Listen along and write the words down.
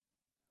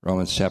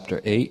Romans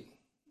chapter 8,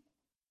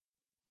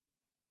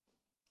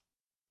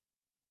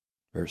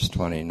 verse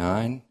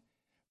 29.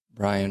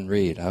 Brian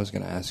Reed, I was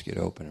going to ask you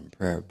to open in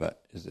prayer,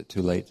 but is it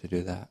too late to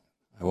do that?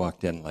 I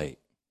walked in late.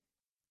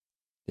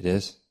 It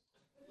is?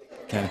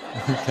 Okay.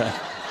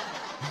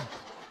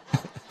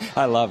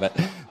 I love it.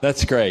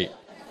 That's great.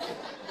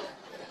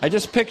 I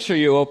just picture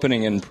you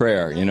opening in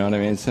prayer. You know what I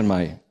mean? It's in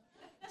my...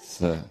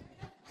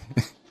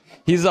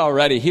 he's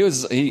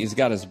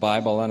got his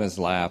Bible on his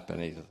lap,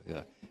 and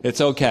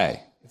it's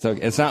okay. It's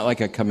okay. It's not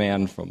like a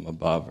command from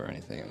above or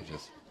anything. It's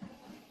just...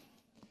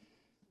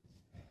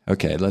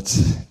 Okay,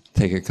 let's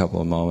take a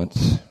couple of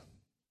moments.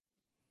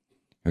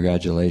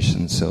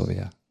 Congratulations,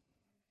 Sylvia.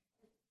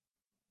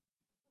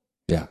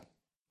 Yeah.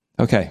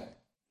 Okay.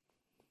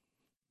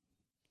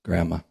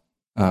 Grandma.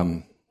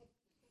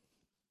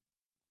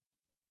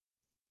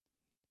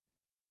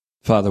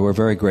 Father, we're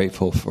very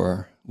grateful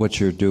for what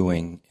you're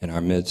doing in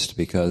our midst,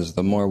 because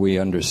the more we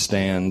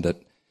understand that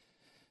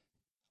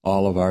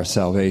all of our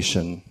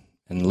salvation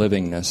and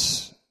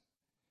livingness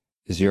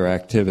is your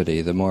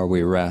activity, the more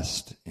we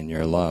rest in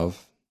your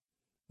love,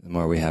 the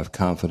more we have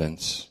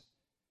confidence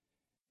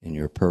in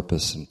your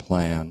purpose and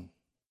plan,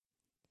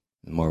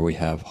 the more we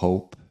have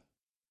hope,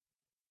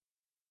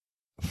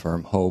 a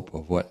firm hope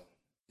of what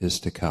is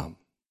to come,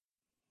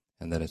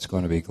 and that it's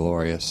going to be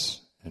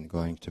glorious and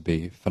going to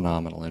be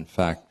phenomenal. In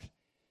fact,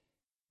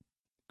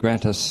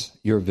 grant us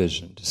your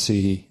vision to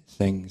see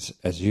things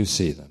as you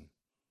see them,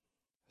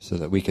 so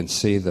that we can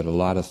see that a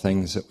lot of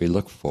things that we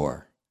look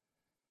for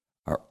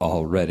are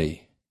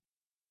already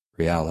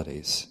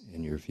realities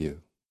in your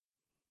view.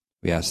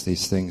 We ask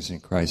these things in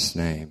Christ's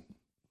name.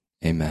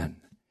 Amen.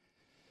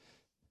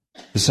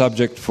 The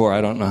subject for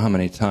I don't know how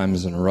many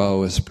times in a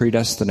row is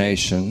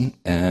predestination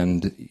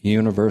and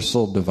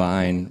universal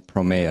divine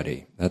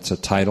promeity. That's a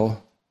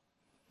title.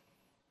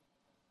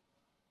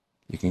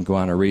 You can go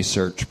on a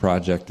research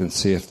project and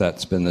see if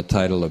that's been the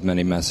title of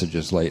many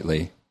messages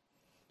lately.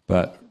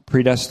 But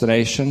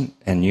predestination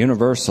and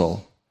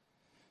universal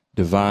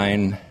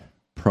divine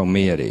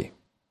promeity.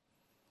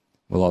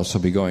 We'll also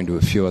be going to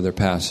a few other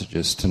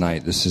passages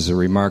tonight. This is a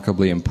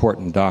remarkably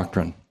important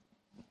doctrine.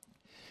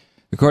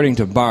 According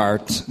to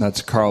Barth,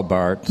 that's Karl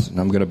Barth, and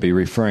I'm going to be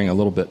referring a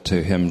little bit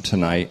to him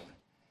tonight.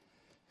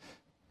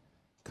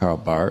 Karl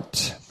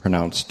Barth,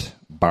 pronounced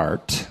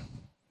Barth,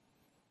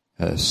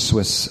 a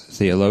Swiss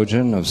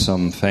theologian of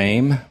some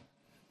fame.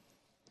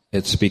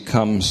 It's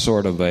become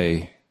sort of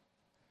a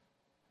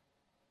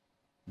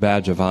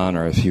badge of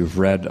honor if you've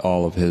read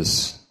all of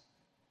his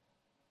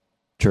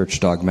church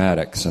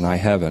dogmatics, and I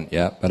haven't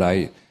yet, but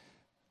I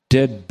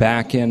did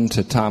back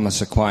into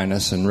Thomas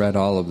Aquinas and read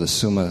all of the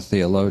Summa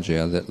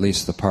Theologia, at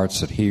least the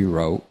parts that he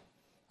wrote.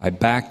 I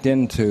backed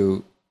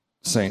into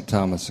St.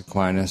 Thomas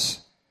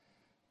Aquinas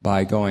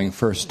by going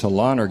first to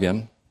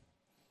Lonergan,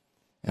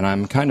 and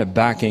I'm kind of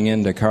backing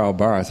into Karl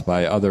Barth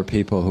by other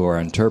people who are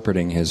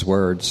interpreting his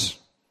words,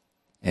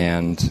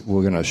 and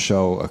we're going to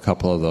show a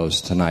couple of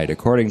those tonight.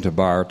 According to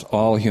Barth,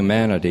 all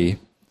humanity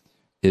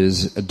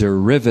is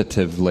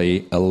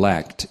derivatively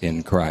elect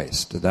in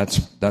Christ.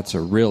 That's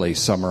a really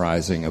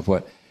summarizing of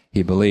what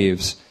he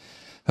believes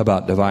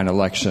about divine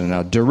election.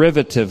 Now,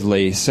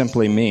 derivatively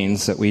simply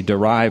means that we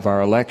derive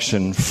our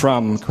election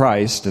from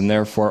Christ, and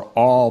therefore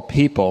all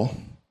people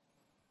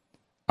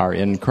are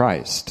in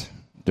Christ.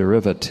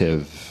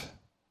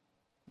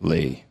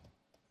 Derivatively.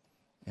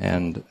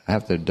 And I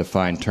have to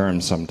define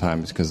terms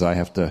sometimes because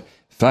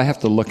if I have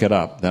to look it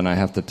up, then I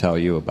have to tell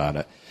you about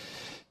it.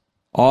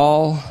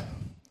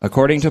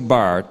 According to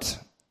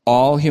Barth,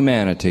 all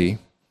humanity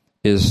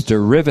is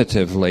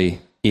derivatively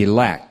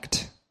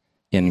elect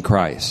in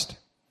Christ.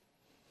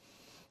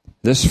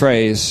 This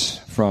phrase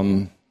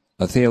from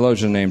a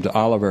theologian named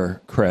Oliver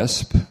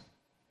Crisp's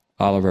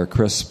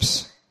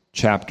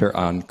chapter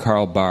on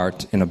Karl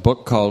Barth in a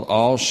book called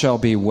All Shall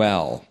Be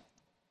Well,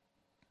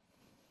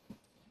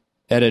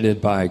 edited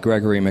by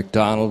Gregory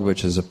MacDonald,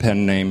 which is a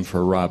pen name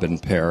for Robin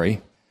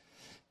Perry,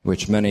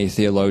 which many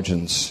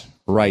theologians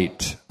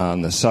write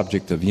on the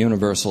subject of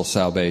universal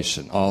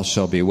salvation. All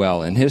shall be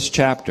well. In his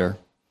chapter,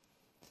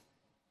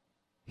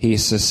 he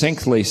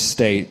succinctly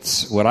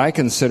states what I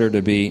consider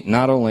to be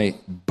not only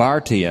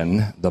but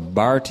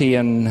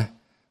the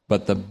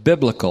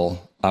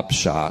biblical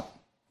upshot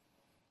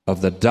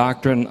of the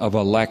doctrine of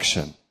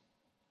election.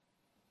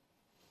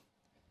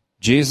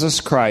 Jesus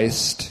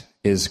Christ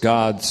is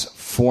God's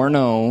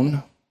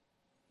foreknown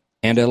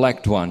and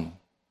elect one.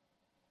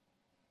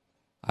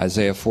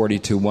 Isaiah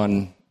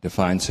 42:1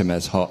 defines him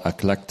as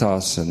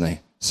eklektos in the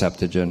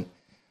Septuagint.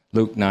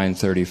 Luke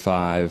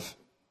 9:35,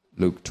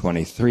 Luke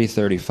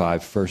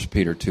 23:35, 1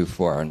 Peter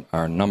 2:4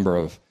 are a number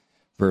of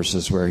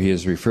verses where he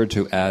is referred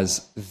to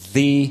as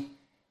the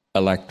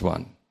elect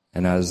one.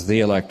 And as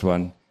the elect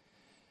one,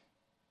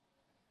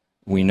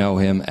 we know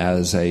him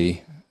as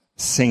a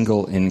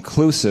single,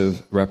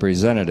 inclusive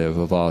representative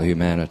of all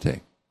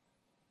humanity.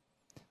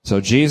 So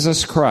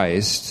Jesus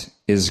Christ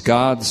is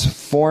God's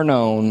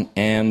foreknown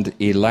and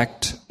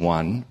elect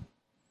one.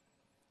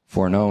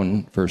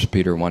 Foreknown, 1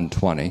 Peter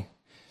 1:20.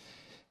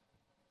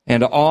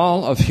 And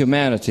all of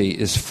humanity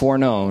is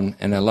foreknown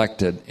and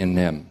elected in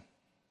him.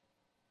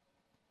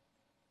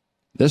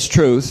 This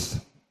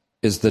truth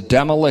is the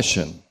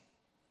demolition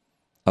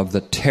of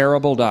the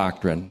terrible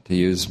doctrine, to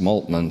use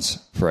Moltmann's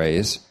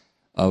phrase,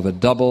 of a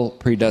double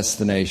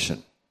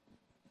predestination,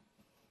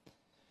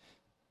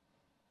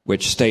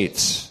 which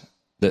states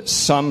that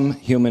some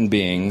human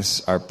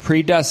beings are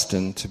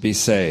predestined to be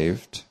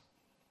saved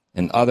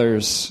and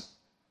others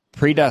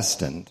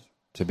predestined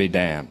to be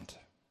damned.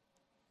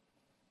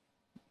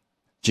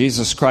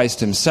 Jesus Christ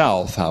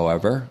himself,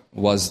 however,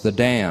 was the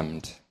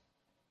damned,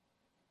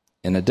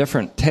 in a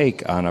different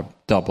take on a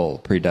double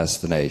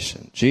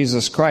predestination.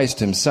 Jesus Christ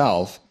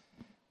himself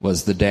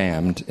was the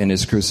damned in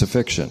his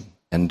crucifixion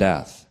and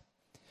death.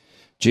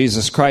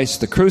 Jesus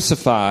Christ the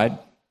crucified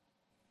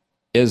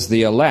is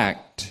the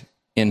elect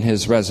in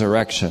his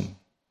resurrection,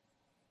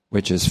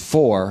 which is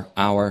for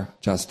our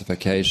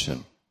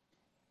justification.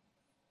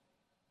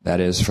 That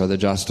is, for the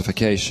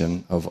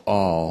justification of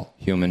all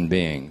human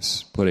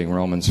beings, putting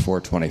Romans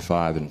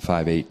 4:25 and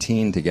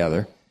 5:18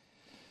 together.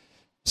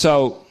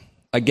 So,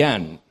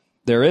 again,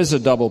 there is a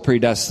double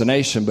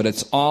predestination, but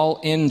it's all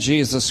in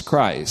Jesus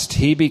Christ.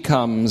 He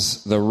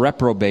becomes the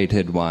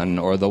reprobated one,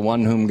 or the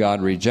one whom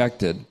God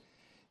rejected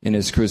in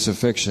his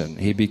crucifixion.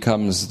 He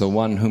becomes the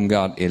one whom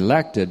God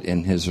elected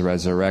in his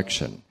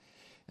resurrection.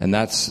 And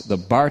that's the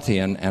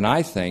Barthian, and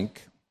I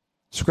think,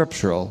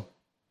 scriptural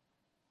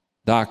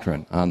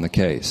doctrine on the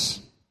case.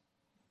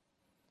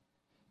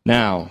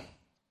 Now,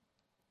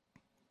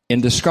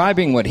 in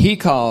describing what he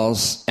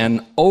calls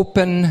an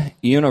open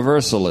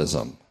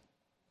universalism,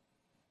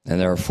 and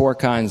there are four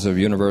kinds of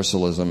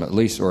universalism, at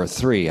least, or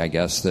three, I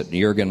guess, that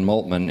Jürgen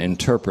Moltmann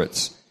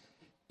interprets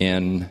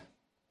in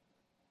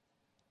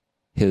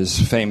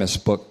his famous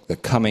book, The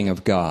Coming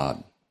of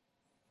God.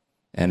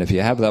 And if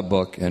you have that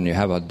book and you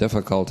have a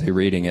difficulty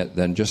reading it,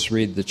 then just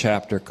read the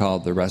chapter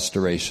called The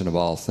Restoration of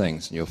All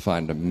Things, and you'll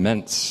find an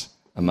immense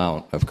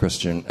amount of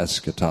Christian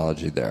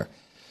eschatology there.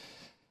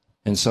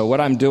 And so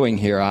what I'm doing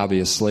here,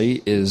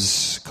 obviously,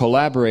 is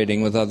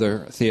collaborating with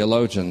other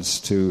theologians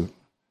to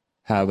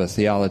have a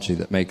theology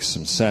that makes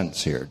some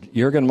sense here.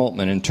 Jürgen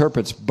Moltmann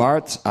interprets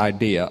Barth's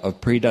idea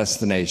of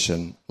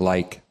predestination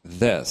like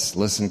this.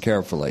 Listen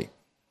carefully.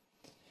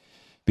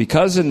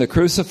 Because in the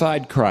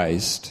crucified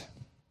Christ,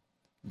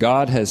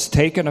 God has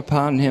taken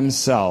upon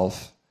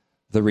himself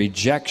the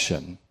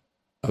rejection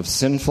of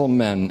sinful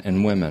men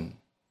and women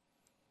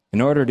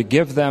in order to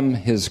give them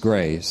his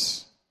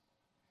grace,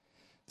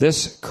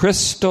 this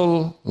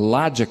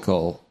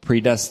Christological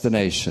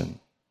predestination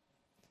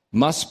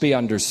must be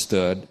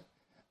understood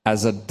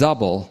as a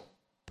double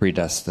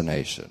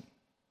predestination.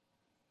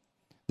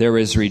 There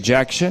is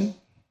rejection,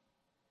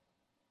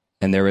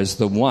 and there is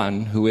the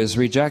one who is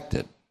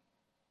rejected,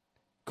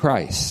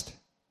 Christ,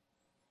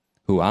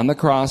 who on the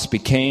cross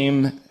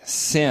became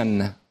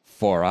sin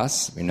for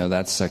us. We know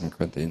that's 2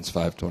 Corinthians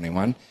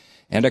 5:21,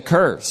 and a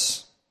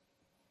curse.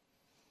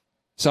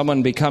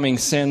 Someone becoming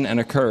sin and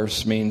a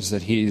curse means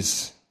that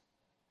he's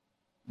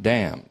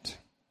damned,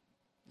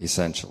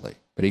 essentially.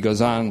 But he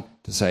goes on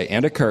to say,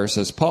 and a curse,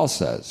 as Paul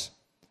says,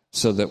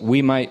 so that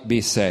we might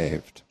be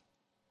saved.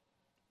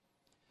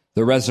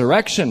 The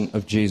resurrection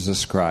of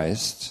Jesus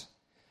Christ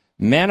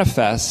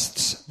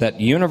manifests that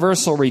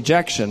universal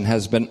rejection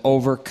has been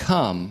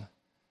overcome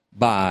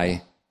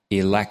by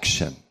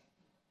election,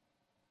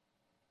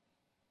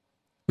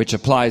 which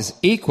applies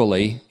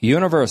equally,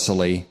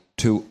 universally,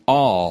 to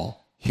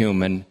all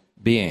human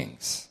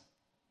beings.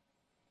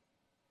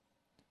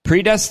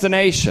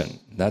 Predestination,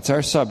 that's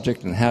our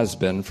subject and has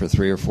been for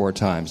 3 or 4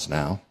 times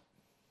now.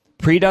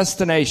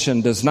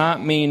 Predestination does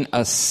not mean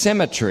a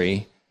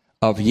symmetry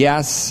of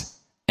yes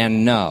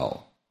and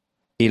no,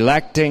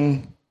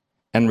 electing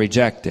and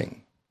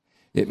rejecting.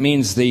 It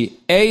means the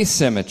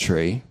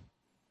asymmetry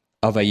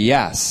of a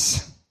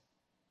yes,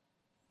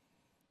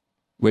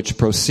 which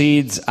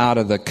proceeds out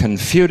of the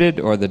confuted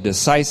or the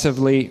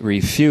decisively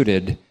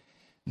refuted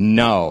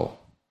no.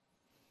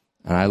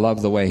 And I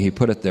love the way he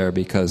put it there,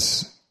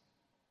 because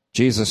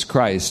Jesus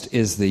Christ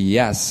is the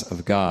yes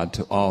of God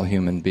to all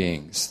human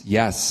beings.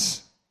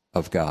 Yes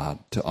of God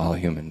to all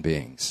human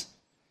beings.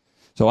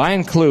 So I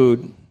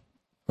include,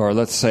 or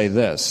let's say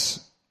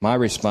this, my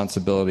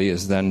responsibility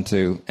is then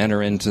to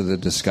enter into the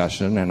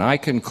discussion, and I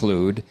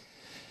conclude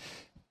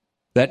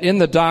that in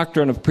the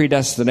doctrine of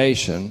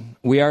predestination,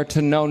 we are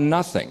to know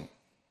nothing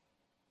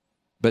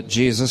but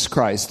Jesus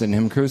Christ and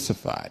him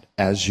crucified,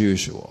 as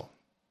usual.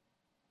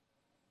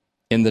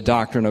 In the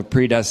doctrine of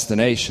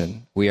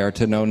predestination, we are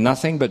to know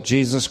nothing but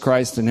Jesus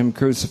Christ and him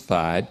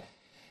crucified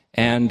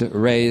and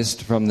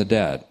raised from the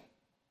dead.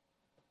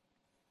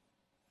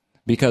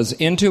 Because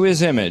into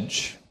his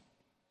image,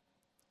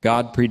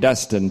 God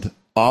predestined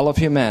all of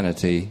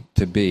humanity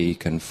to be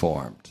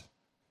conformed.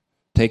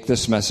 Take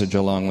this message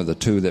along with the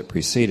 2 that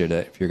preceded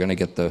it if you're going to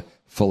get the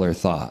fuller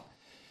thought.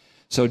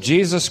 So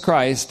Jesus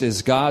Christ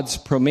is God's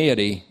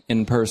promeity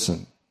in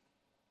person.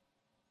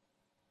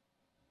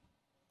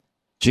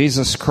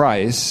 Jesus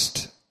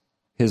Christ,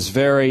 his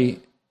very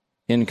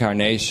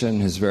incarnation,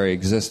 his very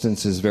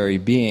existence, his very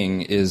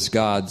being is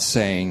God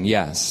saying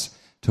yes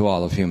to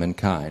all of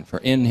humankind. For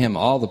in him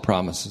all the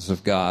promises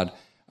of God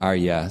are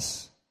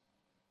yes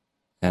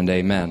and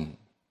amen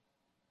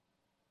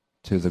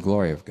to the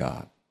glory of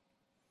God.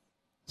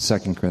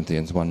 2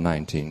 Corinthians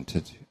 1:19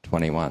 to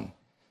 21.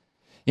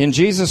 In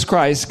Jesus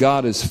Christ,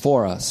 God is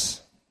for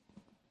us.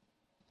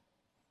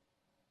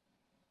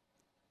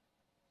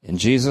 In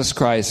Jesus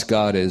Christ,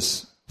 God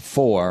is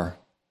for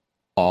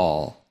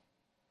all.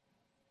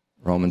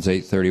 Romans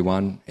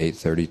 8:31,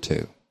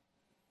 8:32.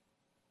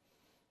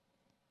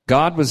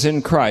 God was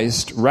in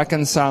Christ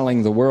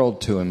reconciling the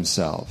world to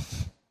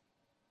himself,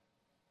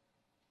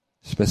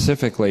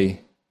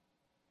 specifically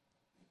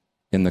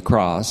in the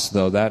cross,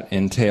 though that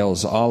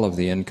entails all of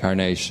the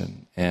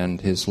incarnation and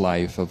his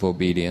life of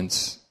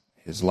obedience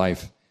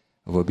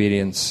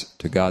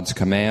to God's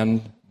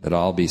command that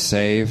all be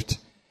saved,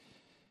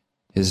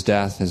 his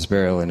death, his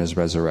burial, and his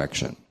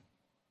resurrection.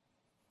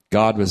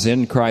 God was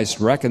in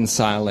Christ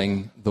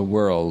reconciling the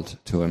world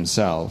to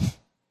himself.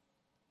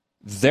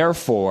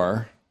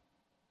 Therefore,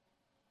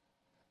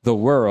 the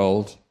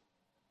world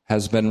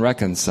has been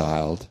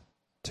reconciled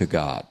to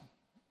God.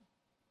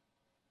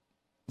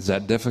 Is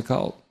that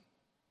difficult?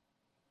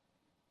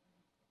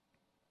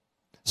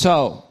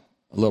 So,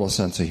 a little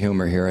sense of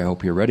humor here. I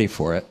hope you're ready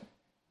for it.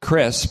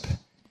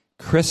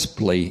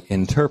 Crisply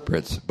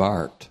interprets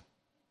Barth.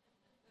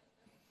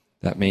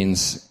 That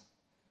means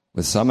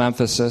with some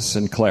emphasis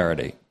and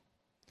clarity.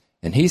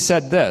 And he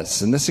said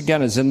this, and this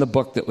again is in the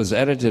book that was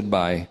edited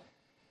by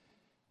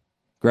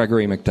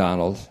Gregory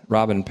MacDonald.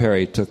 Robin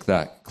Perry took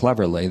that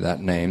cleverly,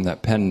 that name,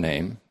 that pen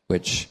name,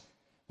 which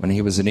when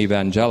he was an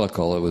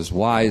evangelical, it was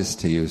wise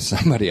to use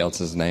somebody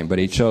else's name, but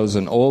he chose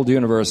an old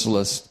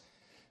Universalist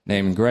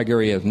named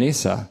Gregory of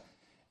Nyssa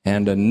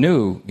and a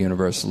new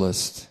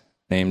Universalist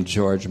named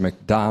George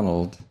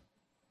MacDonald,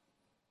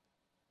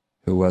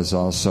 who was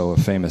also a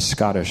famous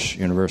Scottish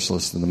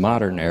Universalist in the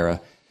modern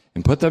era,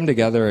 and put them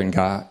together and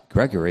got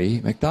Gregory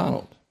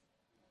MacDonald.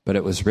 But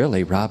it was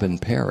really Robin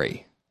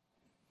Perry.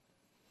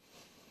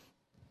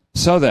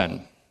 So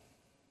then,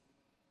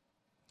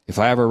 if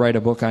I ever write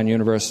a book on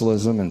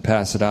Universalism and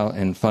pass it out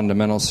in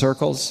fundamental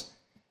circles,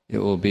 it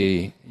will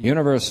be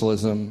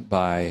Universalism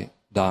by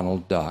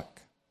Donald Duck.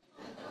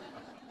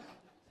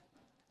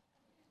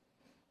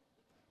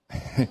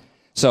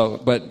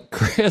 But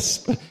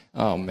crisp,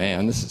 oh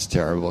man, this is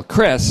terrible.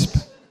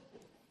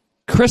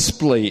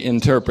 Crisply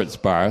interprets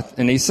Barth,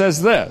 and he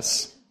says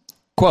this,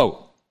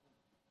 quote,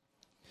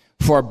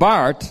 "For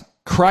Barth,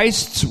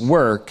 Christ's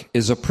work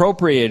is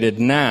appropriated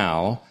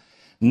now,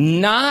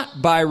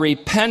 not by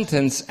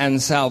repentance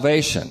and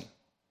salvation,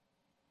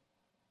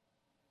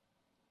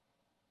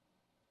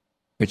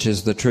 which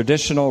is the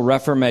traditional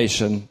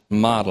Reformation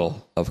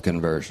model of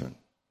conversion."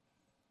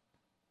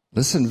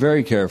 Listen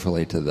very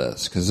carefully to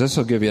this, because this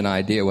will give you an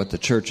idea what the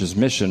church's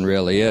mission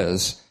really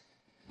is.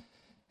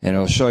 And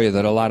it'll show you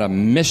that a lot of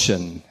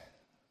mission,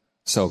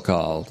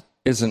 so-called,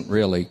 isn't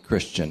really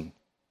Christian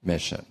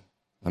mission.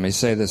 Let me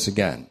say this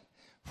again.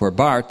 For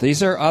Barth,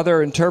 these are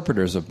other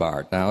interpreters of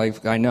Barth. Now,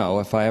 I know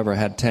if I ever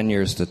had 10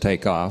 years to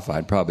take off,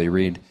 I'd probably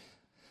read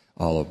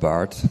all of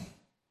Barth.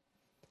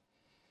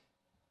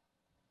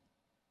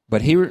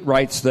 But he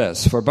writes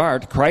this, "For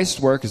Barth, Christ's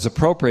work is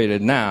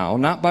appropriated now,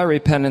 not by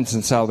repentance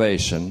and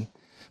salvation,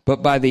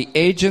 but by the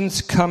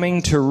agent's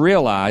coming to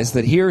realize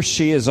that he or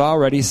she is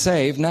already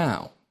saved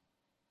now.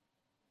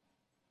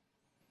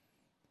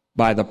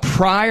 By the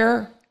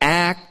prior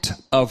act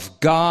of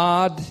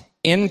God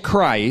in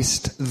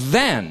Christ,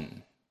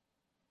 then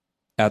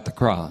at the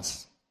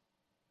cross."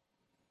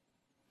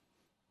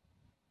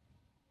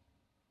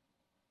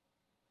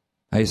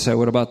 I say,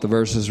 what about the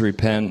verses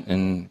repent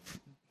and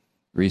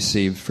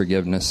receive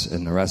forgiveness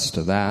and the rest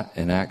of that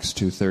in Acts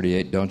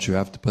 2:38? Don't you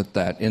have to put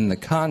that in the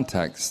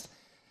context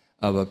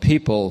of a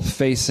people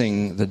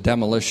facing the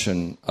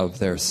demolition of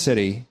their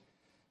city,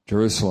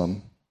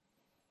 Jerusalem,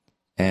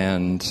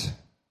 and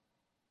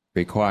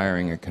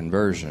requiring a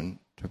conversion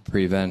to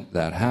prevent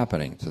that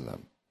happening to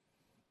them?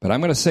 But I'm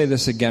going to say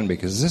this again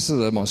because this is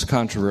the most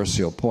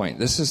controversial point.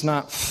 This is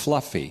not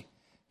fluffy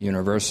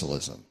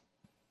universalism.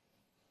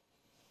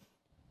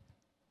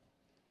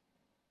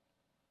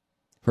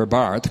 For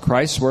Barth,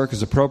 Christ's work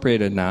is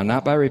appropriated now,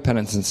 not by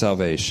repentance and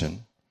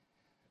salvation,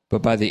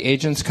 but by the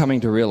agent's coming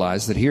to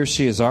realize that he or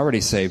she is already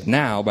saved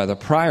now by the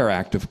prior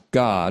act of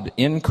God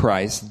in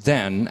Christ,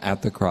 then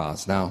at the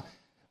cross. Now,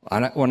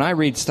 when I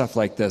read stuff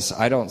like this,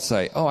 I don't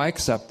say, oh, I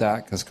accept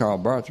that because Karl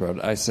Barth wrote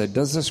it. I say,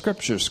 does the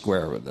Scripture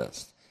square with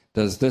this?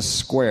 Does this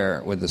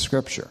square with the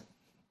Scripture?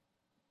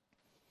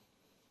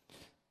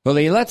 Well,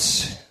 he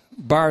lets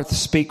Barth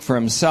speak for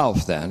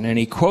himself then, and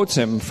he quotes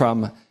him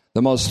from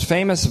the most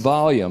famous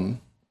volume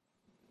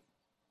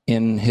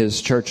in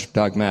his church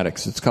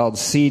dogmatics. It's called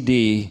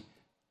CD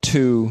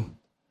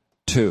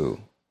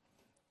 2:2.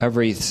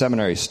 Every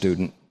seminary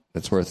student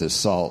that's worth his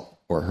salt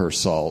or her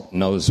salt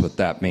knows what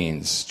that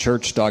means.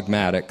 Church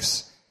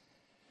Dogmatics,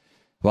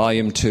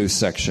 Volume 2,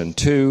 Section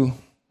 2.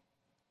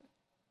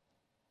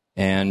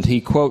 And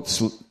he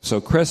quotes,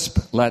 so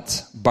Crisp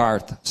lets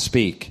Barth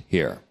speak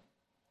here.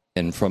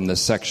 And from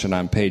this section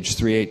on page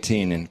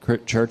 318 in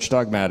Church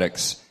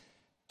Dogmatics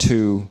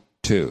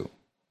 2:2.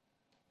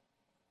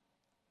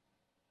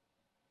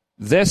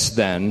 This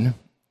then,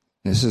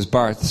 this is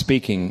Barth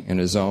speaking in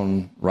his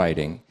own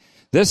writing,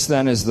 this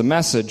then is the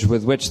message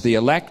with which the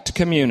elect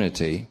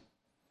community,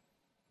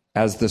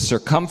 as the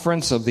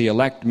circumference of the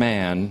elect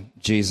man,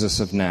 Jesus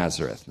of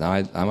Nazareth. Now,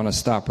 I want to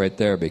stop right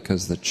there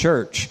because the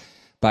church,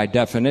 by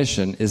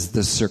definition, is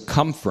the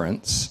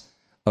circumference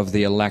of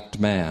the elect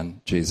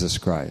man, Jesus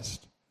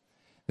Christ.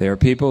 They are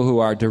people who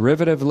are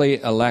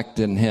derivatively elect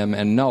in him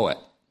and know it.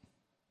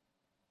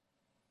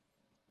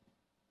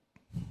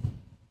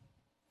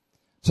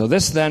 So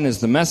this then is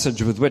the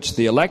message with which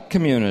the elect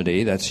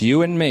community, that's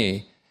you and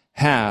me,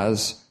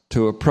 has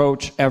to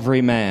approach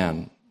every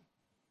man.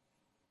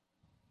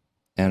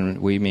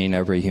 And we mean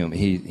every human.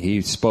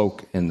 He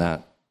spoke in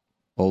that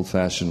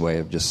old-fashioned way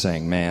of just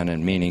saying man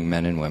and meaning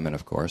men and women,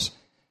 of course.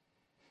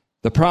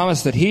 The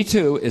promise that he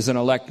too is an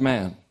elect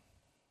man.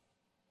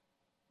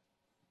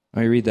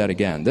 Let me read that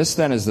again. This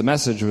then is the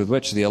message with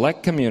which the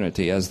elect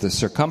community, as the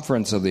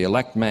circumference of the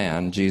elect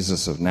man,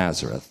 Jesus of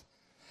Nazareth,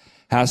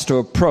 has to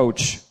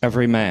approach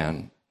every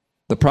man.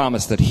 The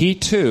promise that he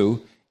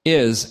too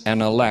is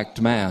an elect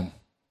man.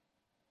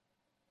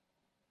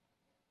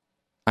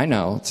 I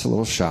know, it's a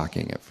little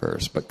shocking at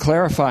first, but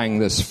clarifying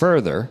this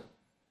further,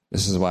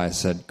 this is why I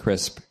said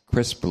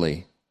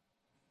crisply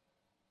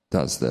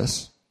does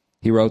this.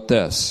 He wrote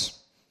this: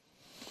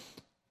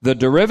 the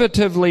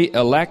derivatively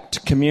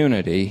elect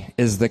community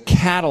is the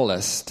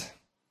catalyst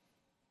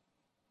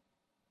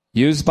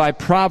used by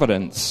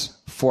providence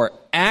for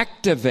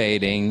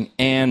activating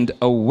and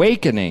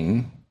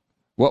awakening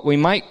what we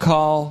might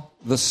call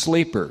the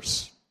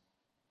sleepers.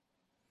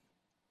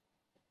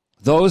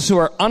 Those who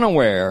are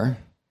unaware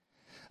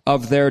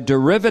of their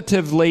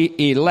derivatively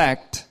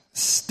elect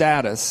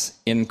status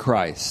in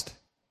Christ.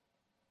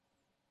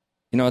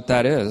 You know what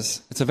that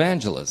is? It's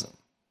evangelism.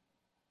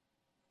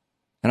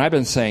 And I've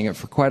been saying it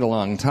for quite a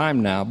long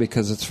time now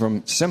because it's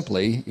from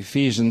simply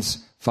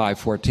Ephesians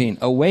 5:14.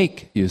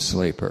 Awake, you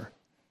sleeper,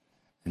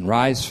 and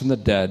rise from the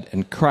dead,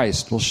 and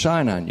Christ will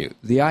shine on you.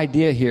 The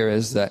idea here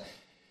is that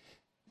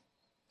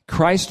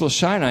Christ will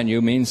shine on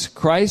you means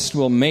Christ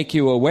will make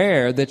you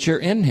aware that you're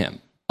in him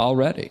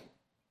already.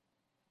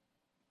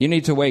 You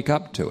need to wake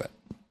up to it.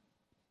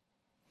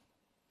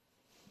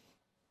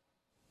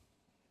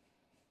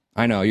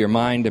 I know your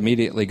mind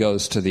immediately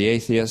goes to the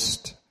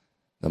atheist,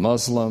 the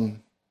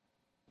Muslim,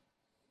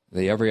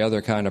 the every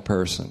other kind of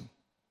person.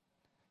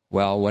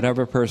 Well,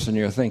 whatever person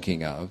you're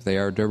thinking of, they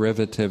are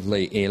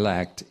derivatively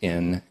elect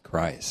in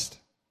Christ.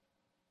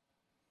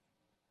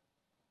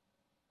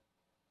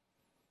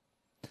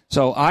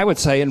 So I would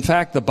say, in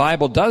fact, the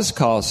Bible does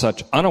call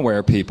such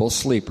unaware people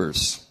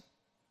sleepers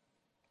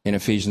in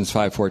Ephesians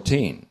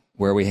 5:14,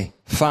 where we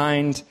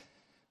find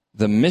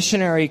the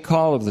missionary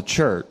call of the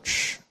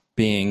church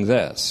being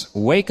this: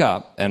 wake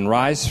up and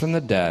rise from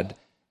the dead,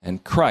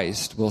 and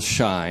Christ will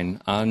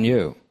shine on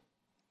you.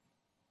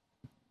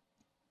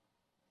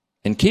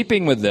 In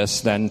keeping with this,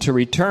 then, to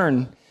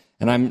return,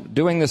 and I'm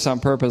doing this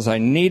on purpose, I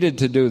needed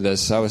to do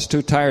this. I was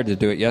too tired to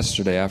do it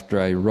yesterday after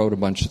I wrote a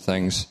bunch of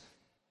things,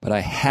 but I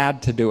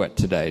had to do it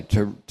today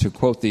to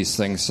quote these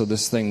things so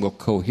this thing will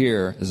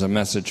cohere as a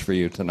message for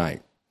you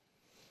tonight.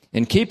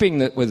 In keeping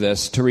with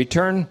this, to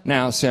return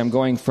now, see, I'm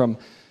going from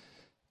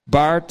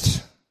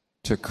Barth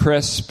to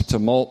Crisp to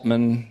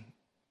Moltmann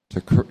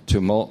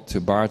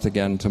to Barth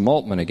again to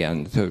Moltmann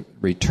again, to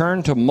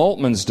return to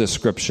Moltmann's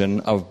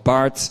description of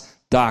Barth's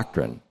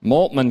doctrine.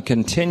 Moltmann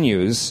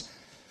continues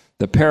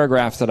the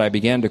paragraph that I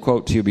began to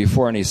quote to you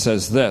before, and he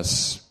says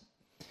this: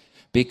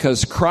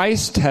 because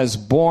Christ has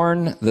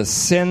borne the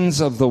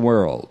sins of the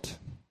world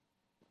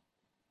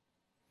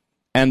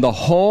and the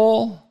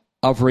whole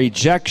of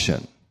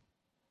rejection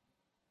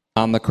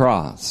on the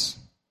cross,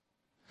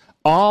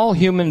 all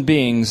human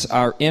beings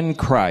are in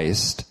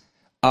Christ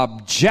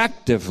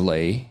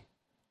objectively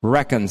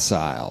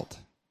reconciled,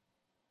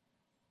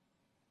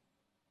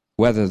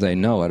 whether they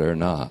know it or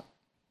not.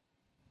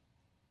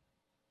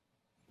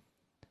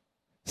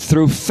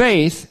 Through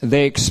faith,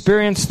 they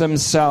experience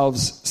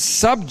themselves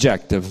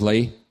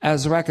subjectively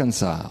as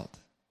reconciled.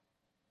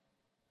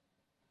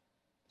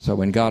 So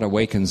when God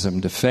awakens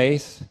them to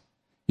faith,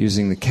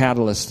 using the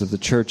catalyst of the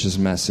church's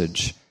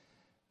message,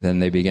 then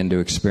they begin to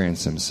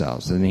experience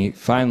themselves. And he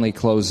finally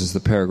closes the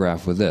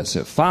paragraph with this: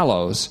 it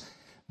follows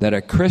that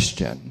a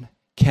Christian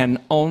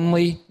can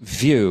only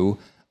view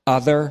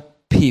other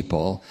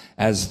people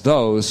as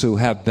those who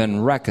have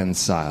been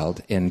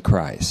reconciled in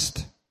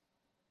Christ.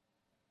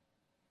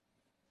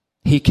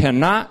 He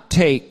cannot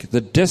take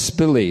the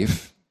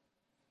disbelief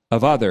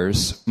of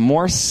others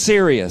more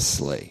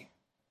seriously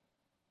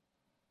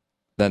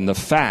than the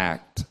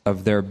fact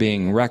of their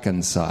being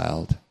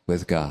reconciled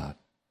with God.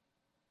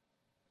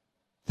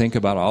 Think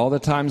about all the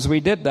times we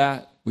did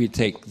that. We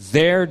take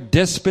their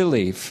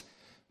disbelief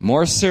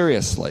more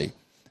seriously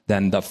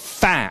than the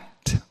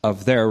fact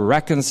of their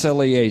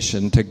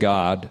reconciliation to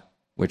God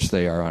which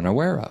they are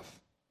unaware of.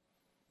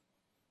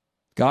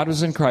 God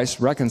was in Christ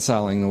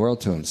reconciling the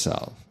world to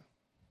himself.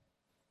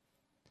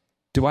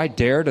 Do I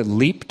dare to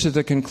leap to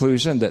the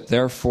conclusion that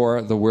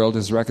therefore the world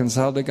is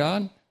reconciled to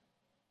God?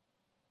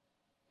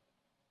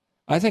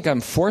 I think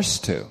I'm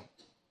forced to.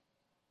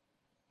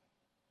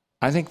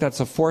 I think that's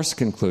a forced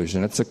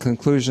conclusion. It's a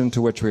conclusion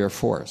to which we are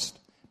forced.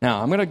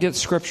 Now, I'm going to get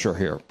scripture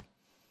here.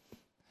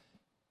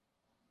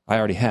 I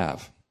already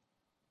have.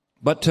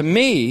 But to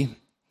me,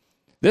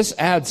 this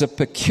adds a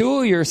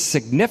peculiar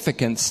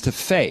significance to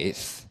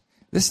faith.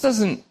 This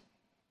doesn't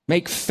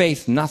make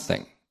faith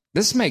nothing.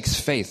 This makes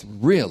faith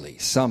really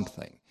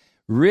something,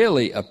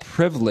 really a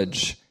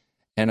privilege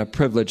and a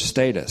privileged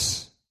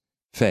status,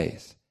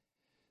 faith.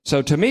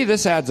 So to me,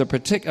 this adds a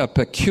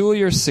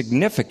peculiar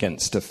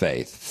significance to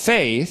faith.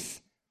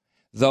 Faith,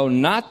 though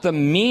not the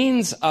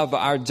means of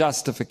our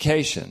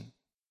justification,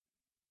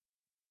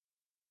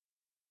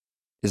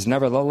 is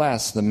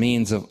nevertheless the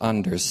means of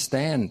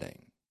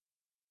understanding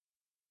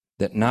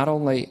that not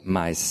only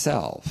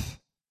myself,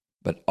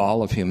 but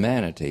all of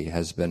humanity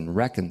has been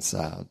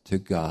reconciled to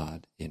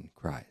God in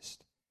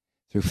Christ.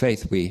 Through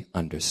faith we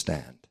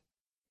understand.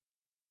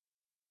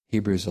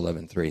 Hebrews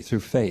 11:3.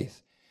 Through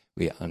faith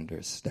we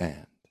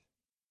understand.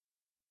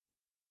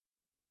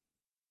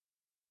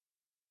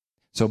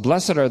 So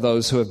blessed are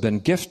those who have been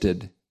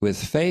gifted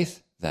with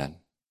faith then.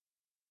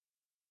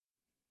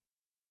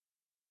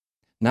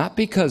 Not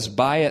because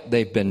by it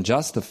they've been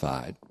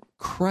justified.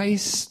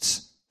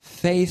 Christ's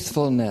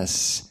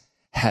faithfulness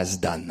has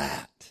done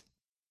that.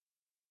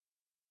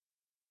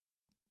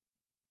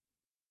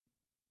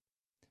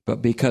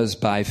 But because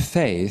by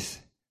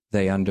faith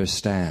they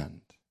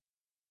understand.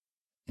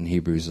 In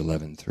Hebrews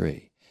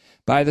 11:3.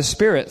 By the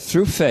Spirit,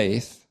 through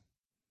faith,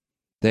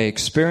 they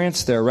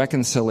experience their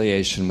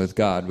reconciliation with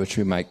God, which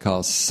we might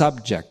call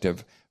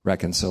subjective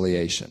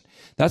reconciliation.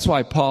 That's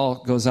why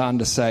Paul goes on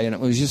to say, and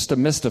it was just to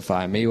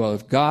mystify me, well,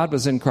 if God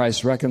was in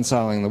Christ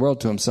reconciling the world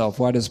to himself,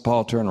 why does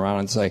Paul turn around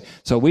and say,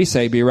 so we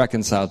say be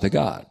reconciled to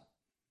God?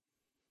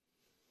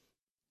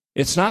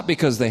 It's not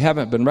because they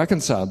haven't been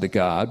reconciled to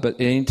God, but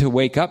they need to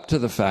wake up to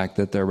the fact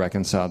that they're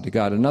reconciled to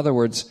God. In other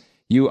words,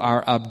 you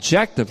are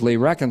objectively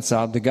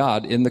reconciled to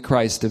God in the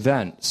Christ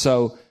event.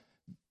 So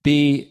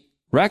be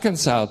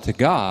reconciled to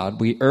God,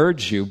 we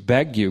urge you,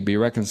 beg you, be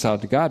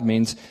reconciled to God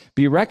means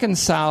be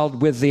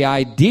reconciled with the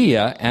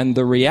idea and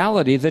the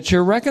reality that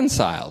you're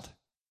reconciled.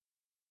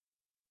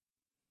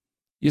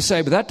 You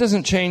say, but that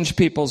doesn't change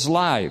people's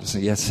lives.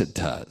 Yes, it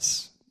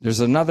does. There's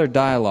another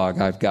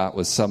dialogue I've got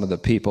with some of the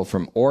people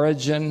from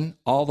Origen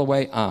all the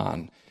way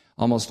on.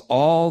 Almost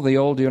all the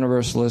old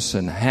Universalists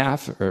and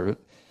half, or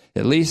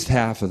at least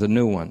half of the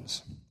new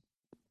ones.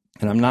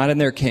 And I'm not in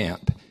their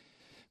camp.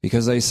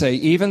 Because they say,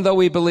 even though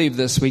we believe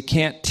this, we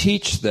can't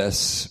teach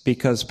this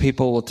because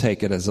people will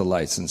take it as a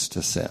license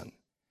to sin.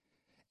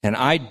 And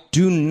I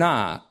do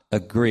not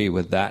agree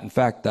with that. In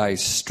fact, I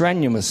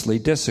strenuously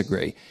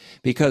disagree.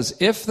 Because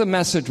if the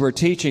message we're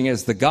teaching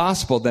is the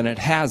gospel, then it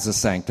has a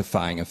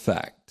sanctifying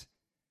effect.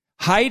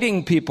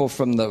 Hiding people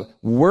from the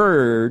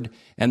Word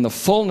and the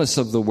fullness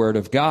of the Word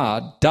of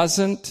God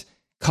doesn't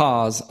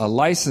cause a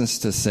license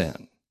to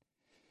sin.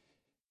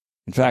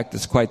 In fact,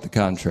 it's quite the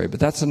contrary. But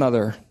that's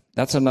another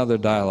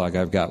dialogue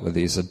I've got with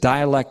these, a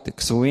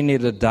dialectic. So we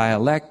need a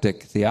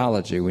dialectic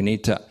theology. We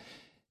need to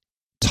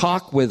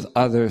talk with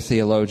other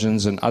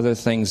theologians and other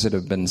things that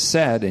have been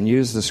said and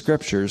use the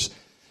scriptures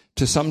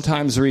to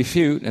sometimes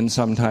refute and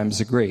sometimes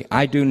agree.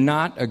 I do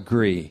not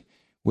agree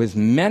with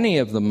many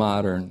of the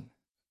modern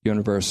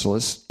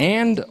Universalists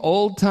and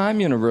old-time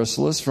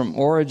Universalists from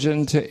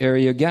Origen to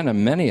Eriugena,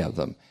 many of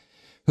them,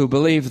 who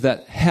believe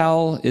that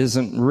hell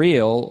isn't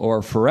real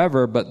or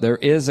forever, but there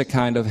is a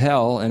kind of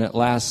hell, and it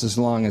lasts as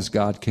long as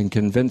God can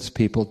convince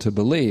people to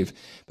believe.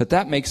 But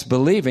that makes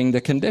believing the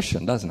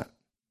condition, doesn't it?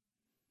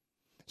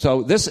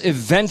 So this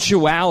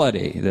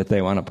eventuality that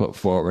they want to put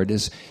forward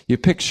is, you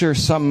picture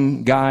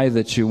some guy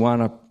that you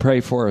want to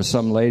pray for or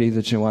some lady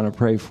that you want to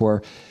pray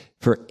for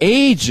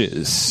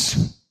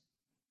ages.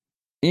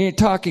 You're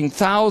talking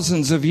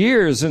thousands of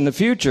years in the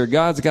future.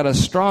 God's got to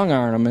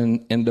strong-arm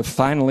them into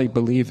finally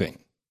believing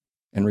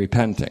and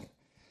repenting.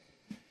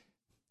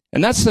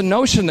 And that's the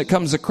notion that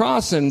comes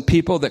across in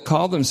people that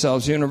call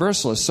themselves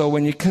Universalists. So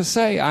when you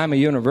say, I'm a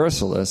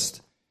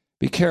Universalist,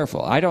 be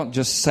careful. I don't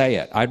just say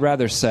it. I'd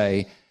rather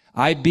say,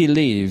 I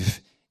believe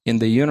in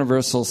the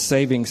universal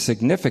saving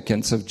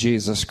significance of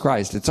Jesus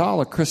Christ. It's all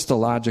a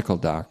Christological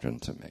doctrine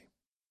to me.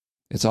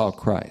 It's all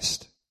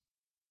Christ.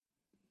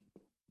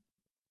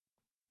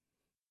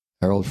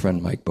 Our old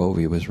friend Mike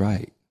Bovey was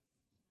right.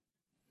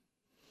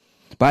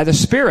 By the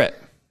Spirit,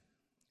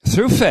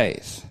 through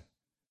faith,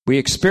 we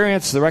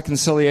experience the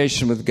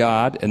reconciliation with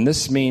God, and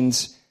this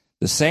means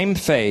the same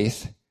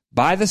faith.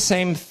 By the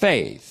same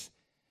faith,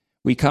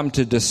 we come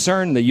to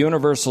discern the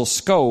universal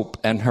scope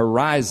and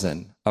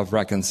horizon of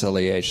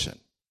reconciliation.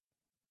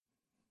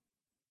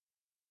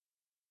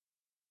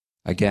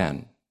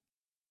 Again,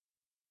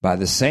 by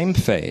the same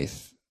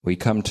faith, we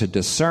come to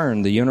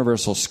discern the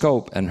universal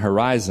scope and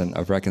horizon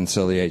of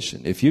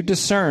reconciliation. If you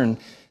discern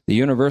the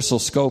universal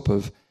scope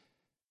of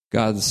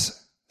God's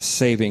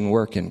saving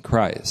work in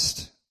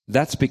Christ,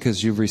 that's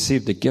because you've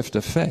received a gift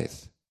of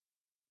faith.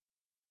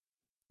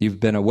 You've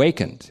been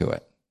awakened to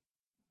it.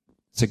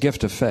 It's a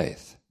gift of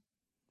faith.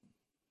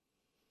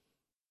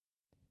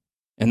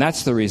 And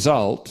that's the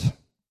result.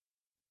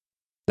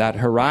 That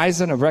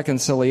horizon of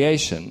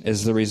reconciliation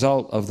is the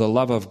result of the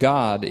love of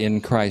God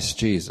in Christ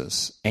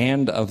Jesus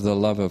and of the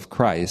love of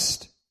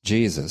Christ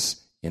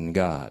Jesus in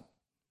God.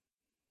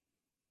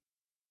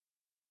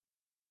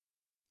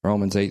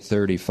 Romans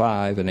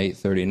 8:35 and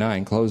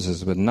 8:39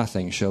 closes with,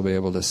 nothing shall be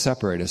able to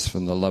separate us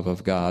from the love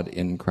of God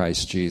in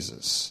Christ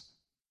Jesus.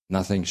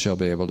 Nothing shall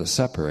be able to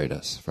separate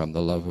us from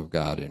the love of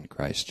God in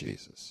Christ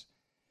Jesus.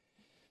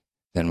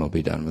 Then we'll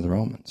be done with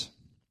Romans.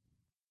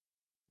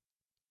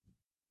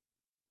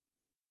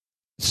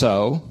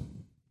 So,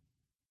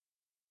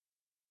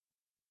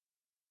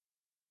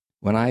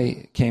 when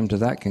I came to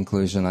that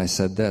conclusion, I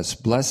said this: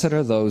 blessed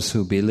are those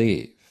who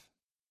believe.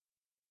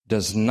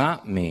 Does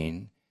not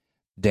mean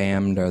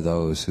damned are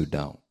those who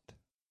don't.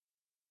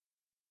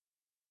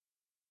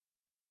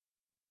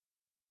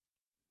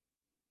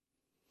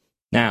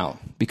 Now,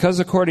 because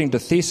according to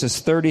Thesis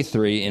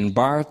 33 in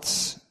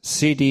Barth's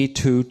CD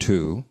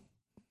 2.2,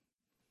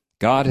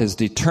 God has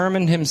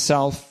determined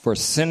himself for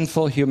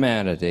sinful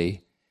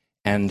humanity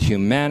and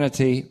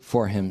humanity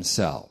for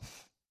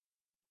himself.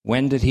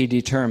 When did he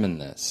determine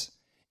this?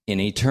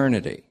 In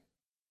eternity,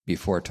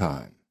 before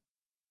time.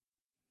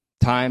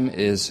 Time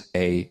is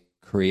a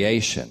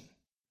creation.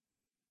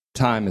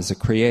 Time is a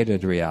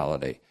created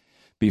reality.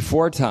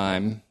 Before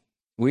time,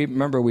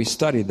 we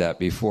studied that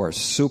before,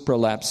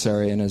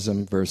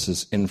 supralapsarianism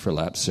versus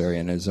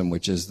infralapsarianism,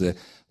 which is the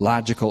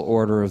logical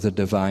order of the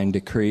divine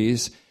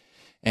decrees.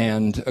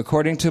 And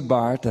according to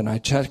Barth, and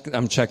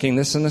I'm checking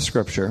this in the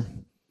scripture,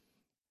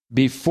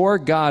 before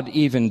God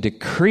even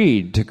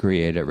decreed to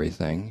create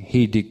everything,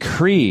 he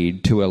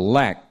decreed to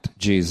elect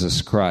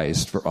Jesus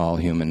Christ for all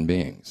human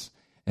beings,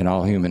 and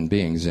all human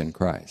beings in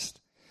Christ.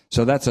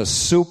 So that's a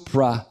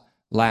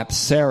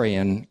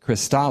supralapsarian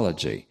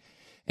Christology.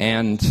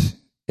 And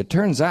it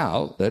turns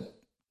out that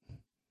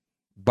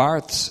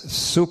Barth's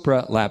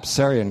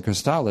supralapsarian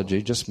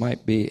Christology just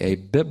might be a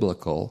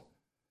biblical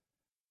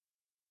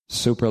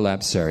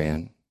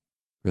supralapsarian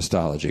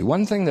Christology.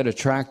 One thing that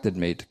attracted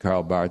me to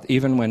Karl Barth,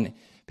 even when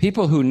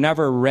people who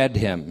never read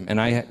him, and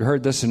I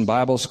heard this in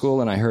Bible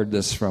school, and I heard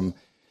this from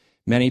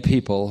many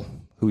people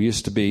who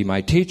used to be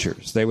my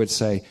teachers, they would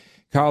say,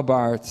 Karl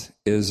Barth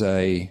is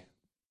a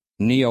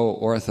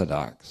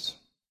neo-Orthodox,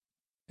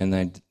 and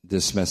they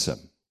dismiss him.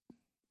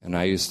 And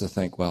I used to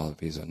think, well, if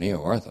he's a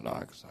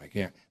neo-Orthodox, I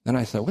can't. Then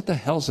I thought, what the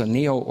hell's a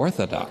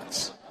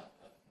neo-Orthodox?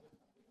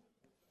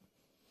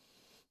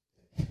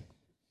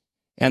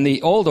 And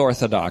the old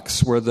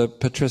Orthodox were the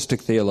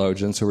patristic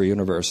theologians who were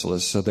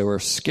universalists, so they were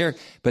scared.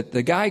 But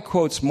the guy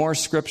quotes more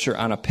scripture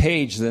on a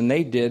page than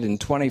they did in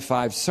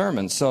 25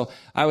 sermons. So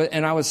I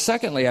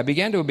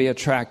began to be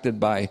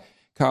attracted by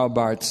Karl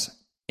Barth's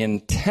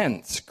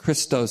intense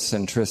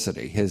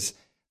Christocentricity. He's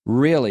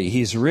really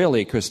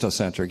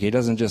Christocentric. He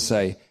doesn't just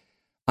say,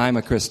 I'm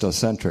a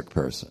Christocentric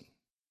person.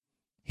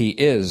 He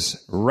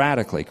is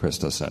radically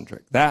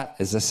Christocentric. That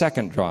is the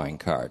second drawing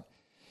card.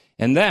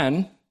 And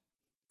then,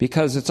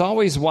 because it's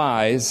always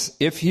wise,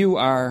 if you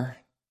are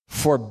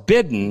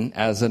forbidden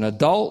as an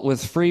adult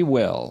with free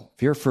will,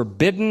 if you're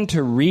forbidden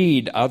to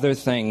read other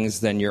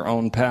things than your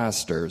own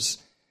pastors,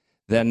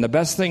 then the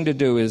best thing to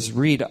do is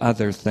read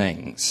other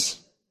things.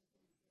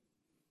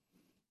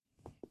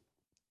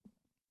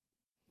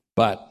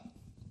 But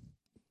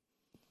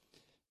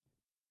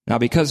now,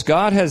 because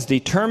God has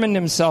determined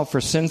himself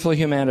for sinful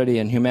humanity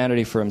and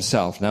humanity for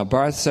himself, now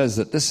Barth says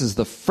that this is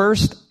the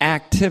first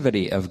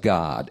activity of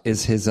God,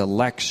 is his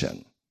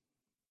election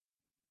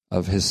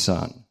of his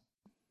Son.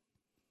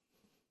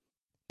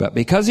 But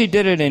because he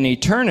did it in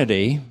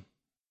eternity,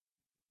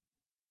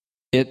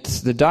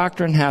 the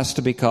doctrine has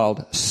to be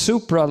called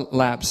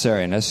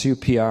supralapsarian,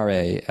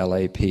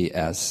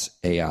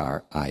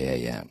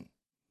 supralapsarian.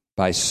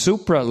 By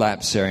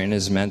supralapsarian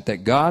is meant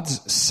that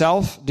God's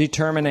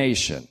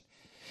self-determination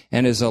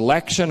and his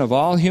election of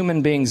all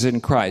human beings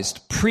in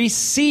Christ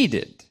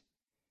preceded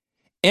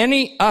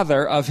any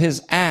other of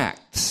his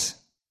acts,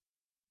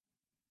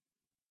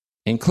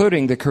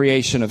 including the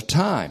creation of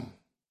time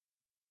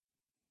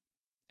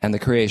and the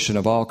creation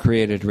of all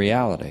created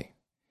reality.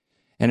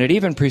 And it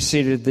even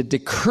preceded the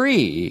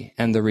decree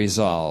and the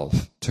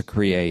resolve to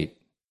create.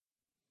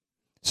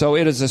 So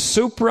it is a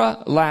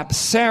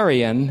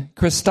supralapsarian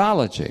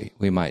Christology,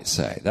 we might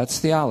say. That's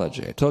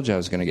theology. I told you I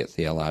was going to get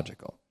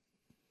theological.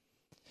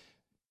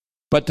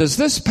 But does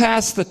this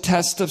pass the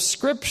test of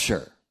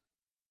Scripture?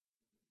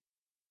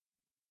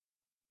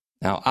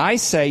 Now, I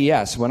say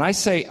yes. When I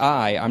say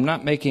I'm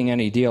not making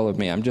any deal of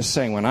me. I'm just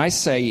saying when I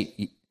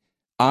say,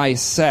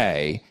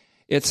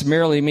 it's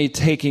merely me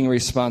taking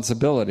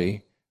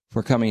responsibility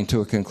for coming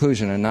to a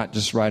conclusion and not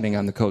just riding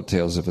on the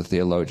coattails of a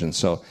theologian.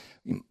 So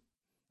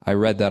I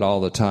read that all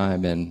the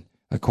time in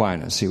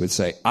Aquinas. He would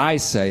say, I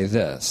say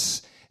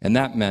this. And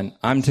that meant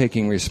I'm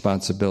taking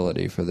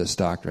responsibility for this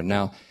doctrine.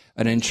 Now,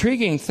 an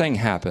intriguing thing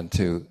happened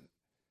to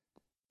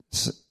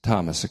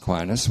Thomas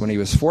Aquinas. When he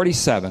was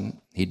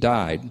 47, he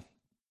died.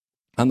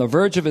 On the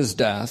verge of his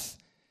death,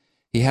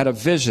 he had a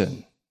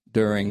vision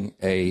during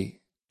a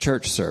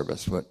church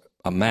service,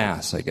 a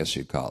mass, I guess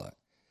you'd call it.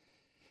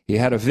 He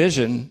had a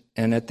vision,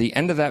 and at the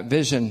end of that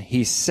vision,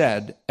 he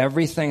said,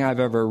 everything I've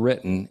ever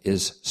written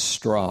is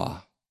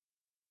straw.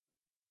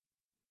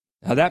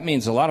 Now, that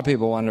means a lot of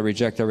people want to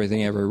reject everything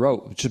he ever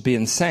wrote, which would be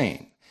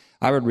insane.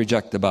 I would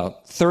reject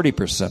about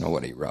 30% of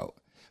what he wrote.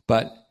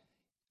 But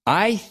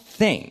I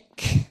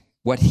think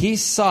what he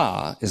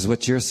saw is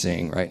what you're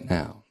seeing right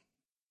now,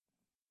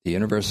 the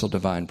universal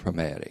divine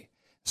promeity.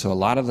 So a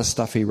lot of the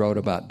stuff he wrote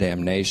about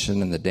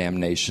damnation and the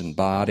damnation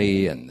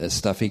body and the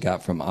stuff he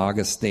got from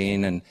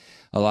Augustine and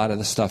a lot of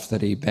the stuff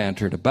that he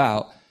bantered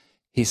about,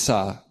 he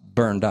saw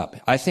burned up.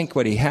 I think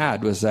what he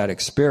had was that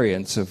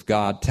experience of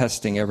God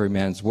testing every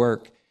man's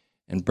work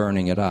and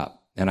burning it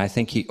up. And I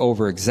think he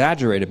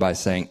over-exaggerated by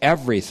saying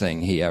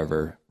everything he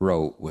ever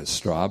wrote was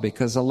straw,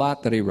 because a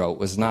lot that he wrote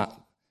was not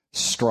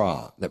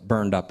straw that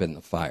burned up in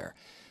the fire.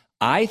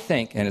 I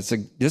think, and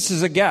this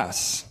is a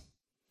guess,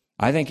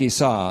 I think he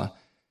saw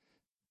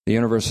the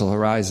universal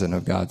horizon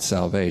of God's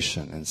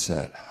salvation and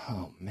said,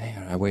 oh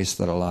man, I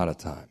wasted a lot of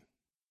time.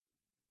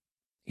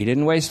 He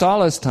didn't waste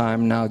all his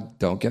time. Now,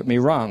 don't get me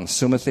wrong,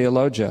 Summa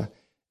Theologia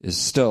is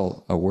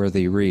still a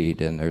worthy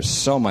read, and there's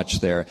so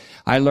much there.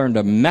 I learned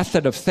a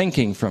method of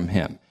thinking from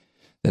him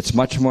that's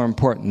much more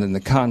important than the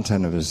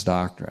content of his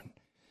doctrine.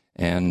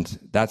 And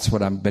that's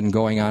what I've been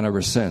going on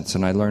ever since.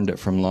 And I learned it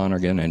from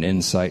Lonergan and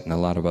Insight and a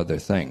lot of other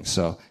things.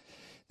 So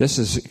this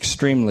is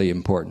extremely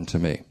important to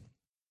me.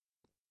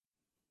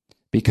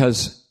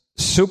 Because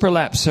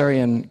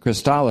supralapsarian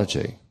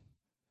Christology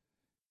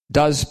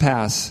does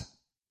pass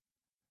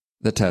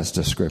the test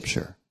of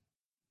Scripture.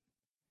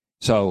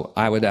 So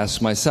I would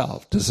ask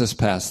myself, does this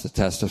pass the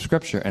test of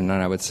Scripture? And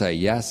then I would say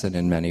yes, and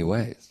in many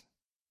ways,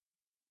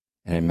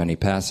 and in many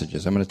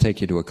passages. I'm going to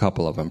take you to a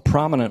couple of them.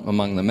 Prominent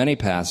among the many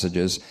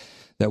passages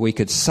that we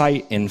could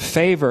cite in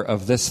favor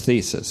of this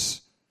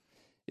thesis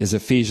is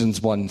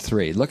Ephesians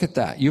 1:3. Look at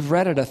that. You've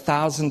read it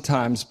 1,000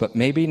 times, but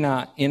maybe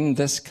not in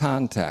this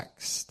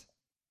context.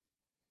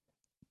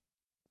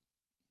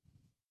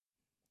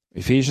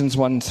 Ephesians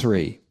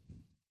 1:3.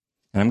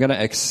 And I'm going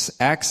to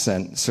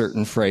accent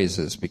certain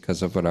phrases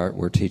because of what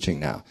we're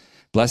teaching now.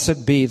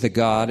 Blessed be the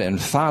God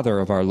and Father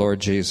of our Lord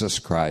Jesus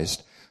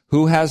Christ,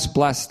 who has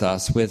blessed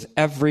us with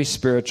every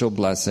spiritual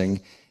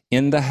blessing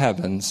in the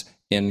heavens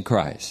in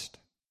Christ.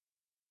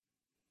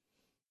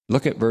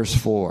 Look at verse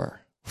 4.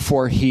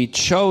 For he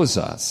chose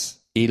us,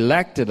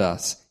 elected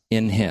us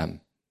in him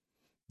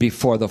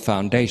before the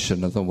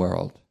foundation of the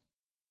world,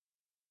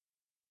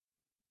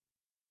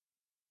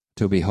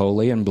 to be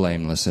holy and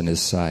blameless in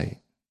his sight.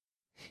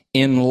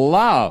 In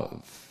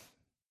love,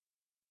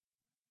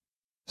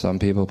 some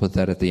people put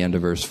that at the end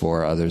of verse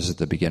 4, others at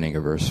the beginning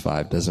of verse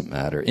 5, doesn't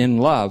matter. In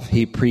love,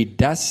 he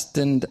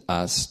predestined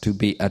us to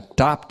be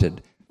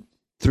adopted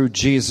through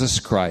Jesus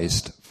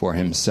Christ for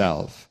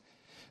himself,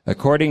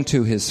 according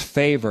to his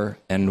favor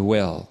and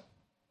will,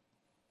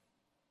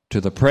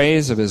 to the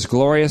praise of his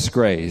glorious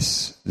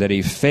grace that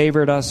he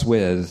favored us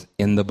with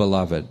in the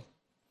beloved.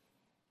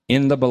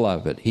 In the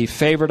beloved. He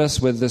favored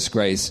us with this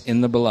grace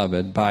in the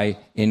beloved by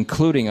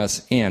including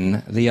us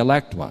in the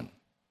elect one.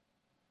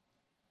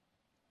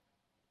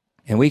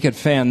 And we could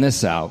fan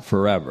this out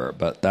forever,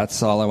 but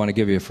that's all I want to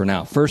give you for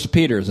now. 1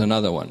 Peter is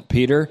another one.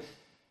 Peter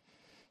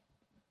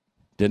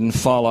didn't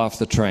fall off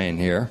the train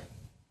here.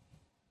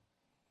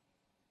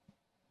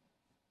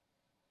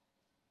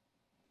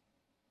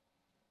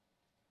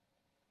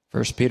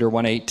 First Peter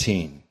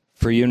 1:18.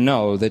 For you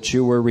know that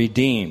you were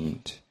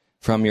redeemed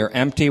from your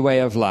empty way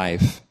of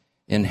life,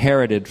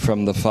 inherited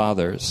from the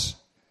fathers,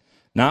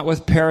 not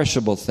with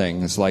perishable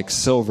things like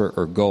silver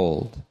or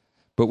gold,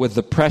 but with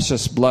the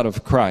precious blood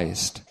of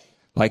Christ,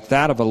 like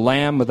that of a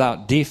lamb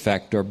without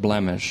defect or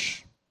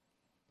blemish.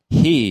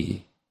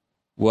 He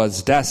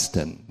was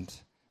destined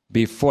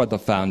before the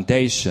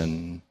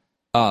foundation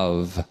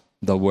of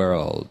the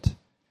world.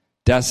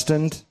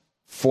 Destined,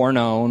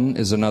 foreknown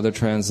is another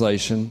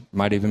translation,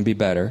 might even be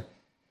better,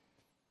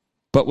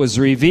 but was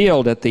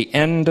revealed at the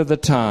end of the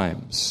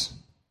times.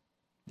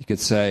 You could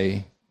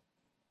say,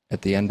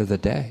 at the end of the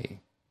day.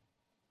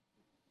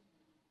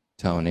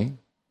 Tony.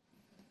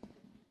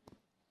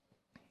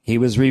 He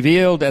was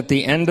revealed at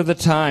the end of the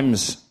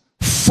times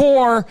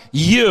for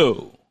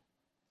you.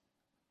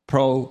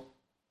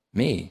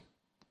 Me.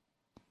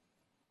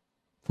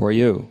 For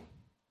you.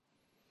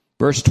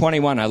 Verse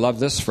 21, I love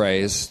this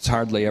phrase. It's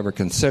hardly ever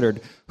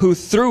considered. Who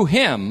through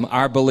him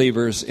are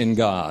believers in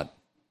God.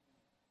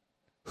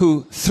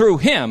 Who through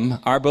him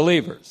are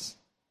believers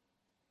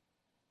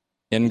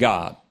in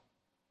God,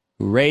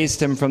 who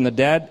raised him from the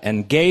dead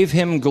and gave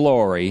him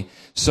glory,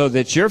 so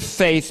that your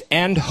faith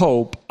and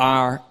hope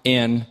are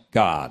in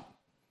God.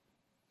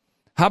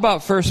 How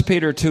about 1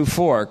 Peter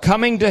 2:4?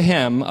 Coming to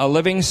him, a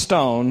living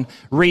stone,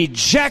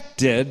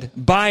 rejected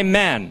by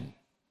men,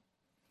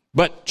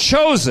 but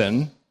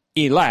chosen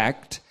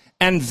elect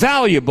and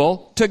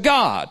valuable to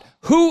God.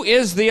 Who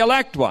is the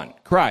elect one?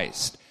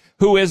 Christ.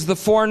 Who is the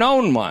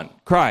foreknown one?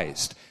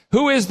 Christ.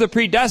 Who is the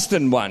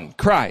predestined one?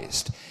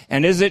 Christ.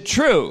 And is it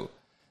true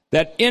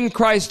that in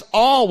Christ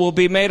all will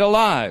be made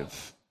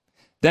alive?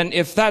 Then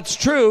if that's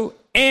true,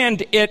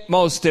 and it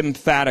most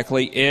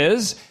emphatically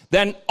is,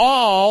 then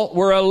all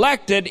were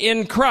elected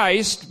in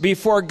Christ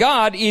before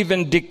God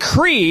even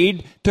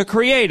decreed to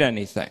create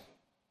anything.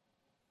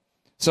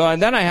 So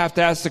and then I have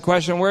to ask the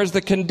question, where's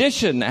the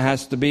condition that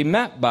has to be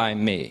met by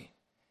me?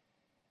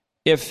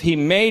 If he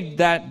made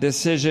that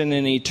decision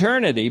in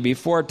eternity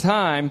before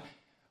time,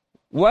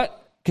 what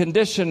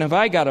condition have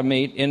I got to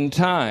meet in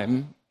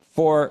time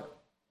for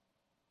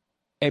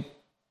a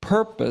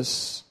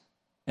purpose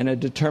and a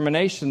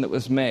determination that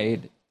was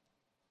made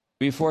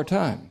before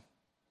time?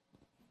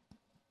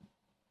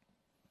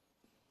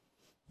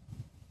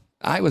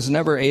 I was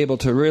never able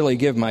to really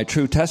give my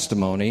true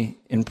testimony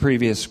in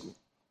previous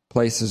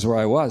places where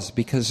I was,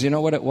 because you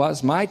know what it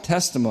was? My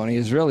testimony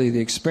is really the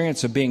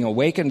experience of being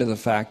awakened to the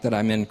fact that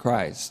I'm in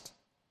Christ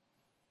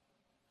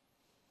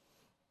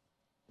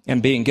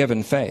and being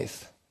given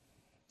faith.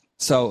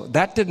 So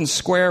that didn't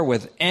square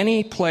with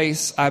any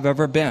place I've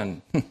ever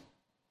been.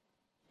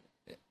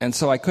 And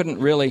so I couldn't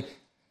really,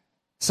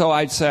 so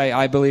I'd say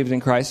I believed in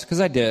Christ, because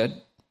I did,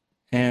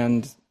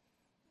 and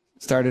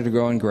started to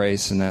grow in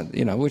grace, and that,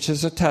 you know, which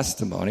is a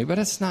testimony, but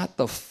it's not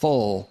the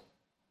full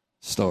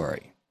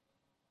story.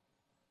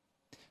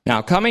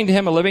 Now, coming to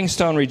him, a living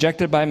stone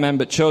rejected by men,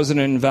 but chosen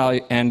and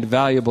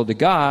valuable to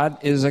God,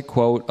 is a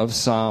quote of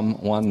Psalm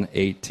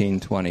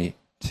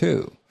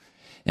 118:22.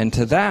 And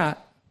to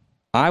that,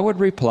 I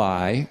would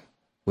reply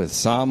with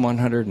Psalm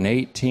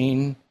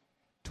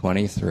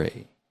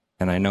 118:23.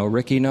 And I know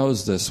Ricky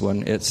knows this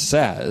one. It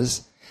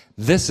says,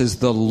 "This is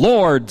the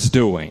Lord's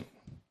doing.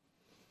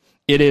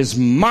 It is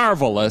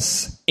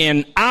marvelous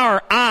in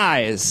our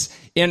eyes."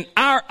 In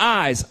our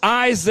eyes,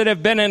 eyes that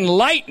have been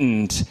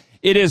enlightened.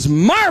 It is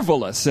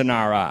marvelous in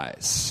our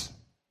eyes.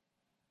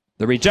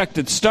 The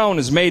rejected stone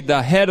is made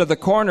the head of the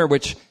corner,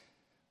 which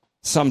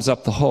sums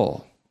up the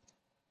whole.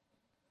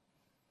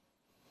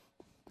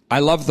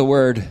 I love the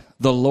word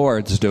the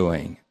Lord's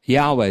doing,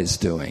 Yahweh's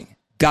doing,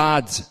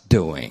 God's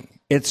doing.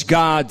 It's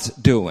God's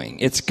doing.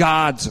 It's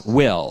God's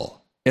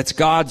will. It's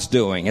God's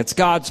doing. It's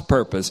God's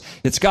purpose.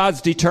 It's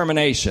God's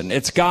determination.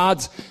 It's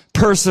God's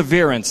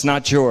perseverance,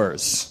 not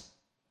yours.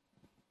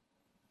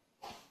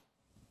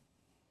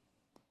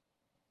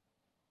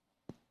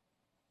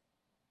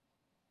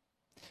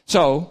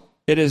 So,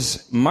 it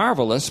is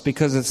marvelous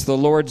because it's the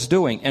Lord's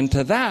doing. And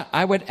to that,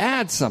 I would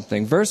add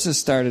something. Verses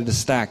started to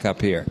stack up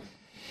here.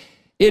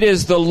 It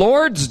is the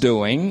Lord's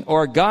doing,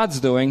 or God's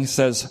doing,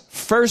 says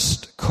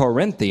 1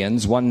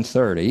 Corinthians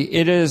 1:30.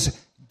 It is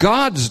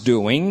God's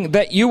doing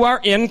that you are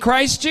in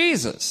Christ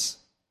Jesus.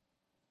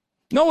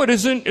 No, it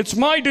isn't. It's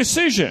my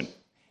decision.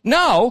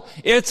 No,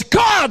 it's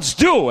God's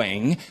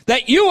doing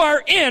that you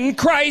are in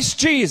Christ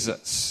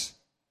Jesus,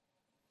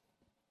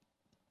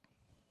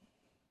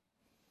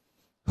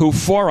 who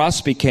for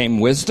us became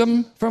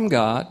wisdom from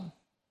God,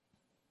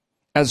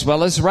 as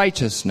well as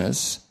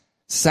righteousness,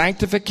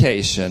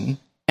 sanctification,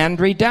 and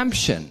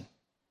redemption.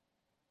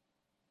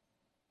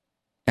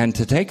 And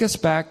to take us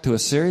back to a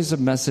series of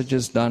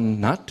messages done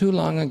not too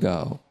long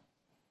ago,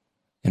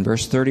 in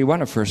verse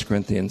 31 of 1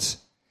 Corinthians,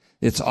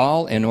 it's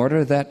all in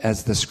order that,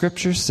 as the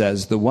Scripture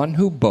says, the one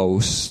who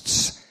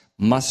boasts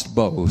must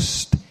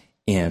boast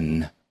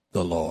in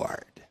the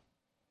Lord.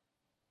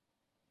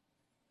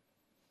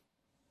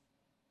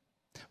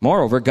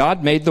 Moreover,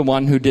 God made the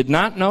one who did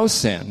not know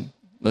sin.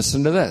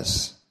 Listen to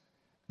this.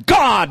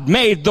 God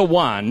made the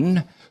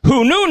one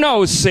who knew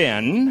no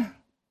sin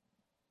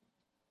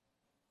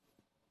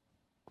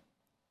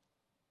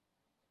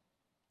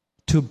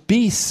to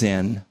be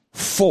sin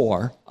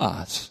for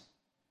us,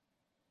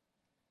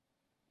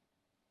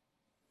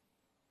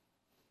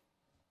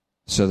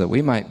 so that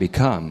we might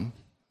become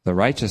the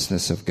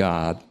righteousness of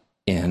God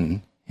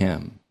in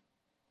him.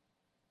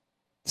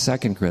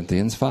 2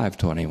 Corinthians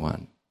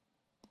 5:21.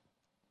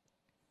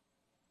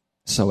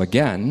 So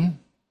again,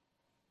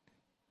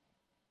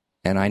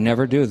 and I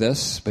never do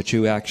this, but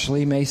you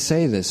actually may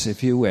say this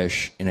if you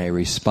wish in a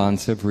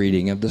responsive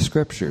reading of the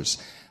Scriptures.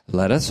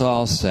 Let us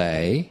all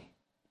say,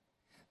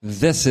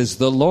 this is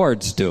the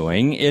Lord's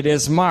doing. It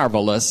is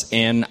marvelous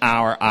in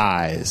our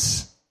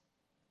eyes.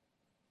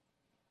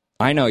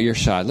 I know you're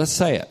shy. Let's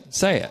say it.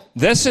 Say it.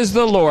 This is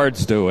the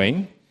Lord's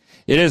doing.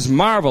 It is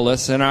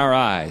marvelous in our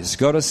eyes.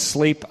 Go to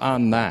sleep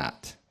on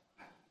that.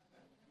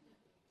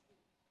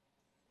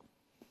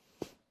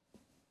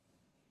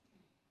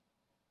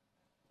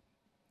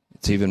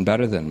 It's even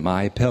better than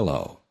my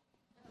pillow.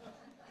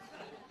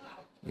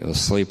 You'll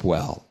sleep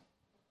well.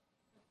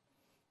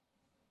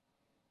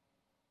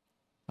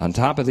 On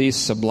top of these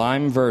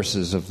sublime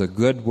verses of the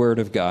good Word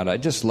of God, I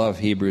just love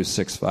Hebrews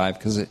 6:5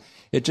 because it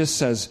just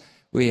says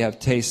we have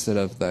tasted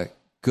of the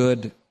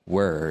good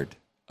Word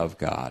of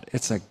God.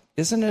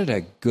 Isn't it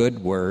a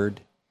good word?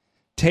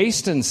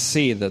 Taste and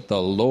see that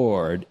the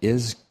Lord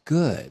is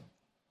good,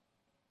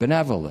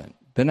 benevolent,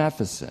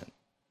 beneficent,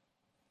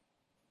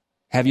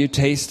 Have you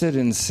tasted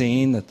and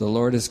seen that the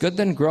Lord is good?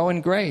 Then grow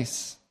in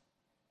grace.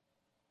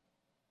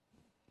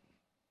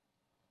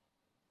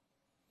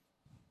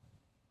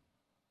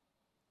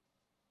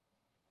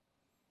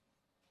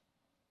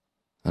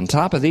 On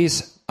top of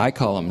these, I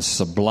call them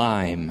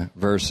sublime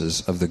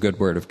verses of the good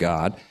Word of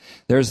God,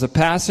 there's the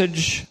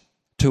passage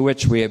to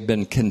which we have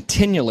been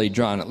continually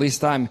drawn. At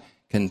least I'm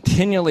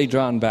continually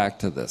drawn back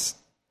to this.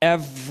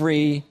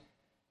 Every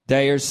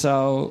day or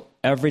so,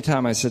 every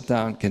time I sit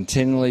down,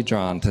 continually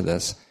drawn to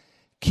this.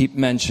 Keep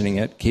mentioning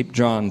it, keep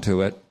drawn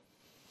to it.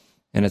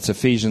 And it's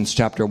Ephesians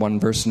chapter 1,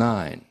 verse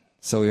 9.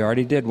 So we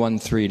already did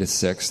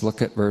 1:3-6.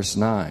 Look at verse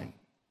 9.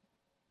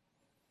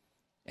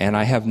 And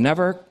I have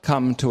never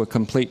come to a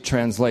complete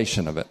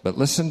translation of it, but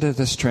listen to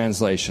this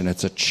translation.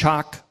 It's a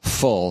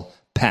chock-full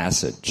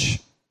passage.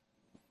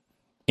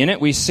 In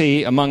it we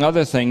see, among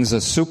other things, a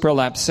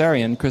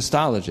supralapsarian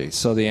Christology.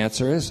 So the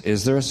answer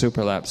is there a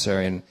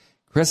supralapsarian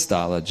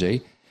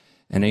Christology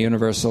and a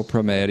universal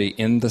promeity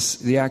in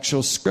the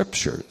actual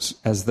scriptures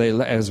as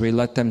we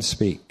let them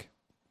speak?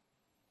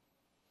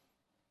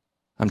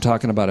 I'm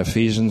talking about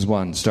Ephesians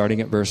 1, starting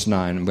at verse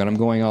 9, but I'm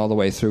going all the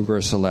way through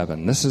verse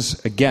 11. This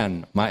is,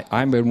 again,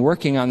 I've been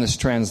working on this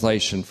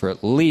translation for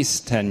at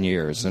least 10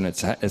 years, and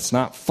it's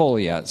not full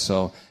yet,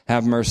 so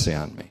have mercy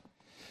on me.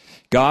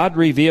 God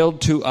revealed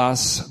to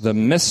us the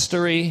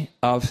mystery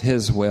of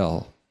his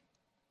will,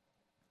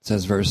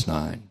 says verse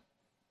 9.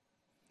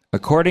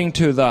 According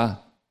to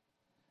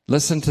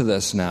listen to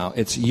this now,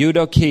 it's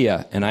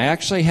Eudokia, and I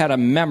actually had a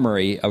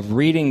memory of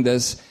reading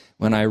this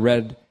when I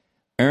read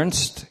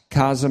Ernst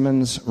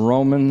Kazimann's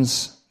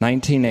Romans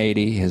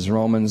 1980, his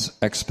Romans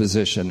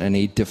exposition, and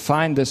he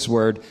defined this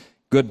word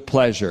good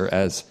pleasure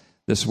as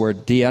this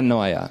word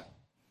dianoia.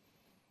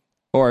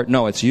 Or,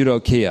 no, it's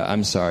Eudokia,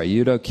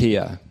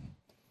 Eudokia.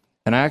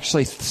 And I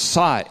actually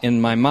saw it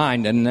in my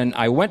mind, and then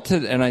I went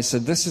and I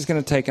said, this is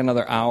going to take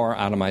another hour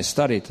out of my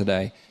study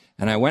today.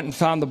 And I went and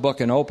found the book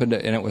and opened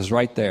it, and it was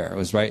right there. It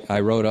was right,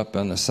 I wrote up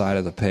on the side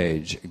of the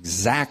page,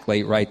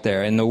 exactly right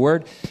there. And the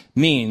word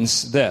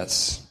means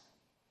this.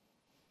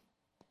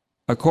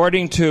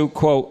 According to,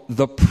 quote,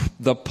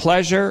 the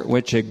pleasure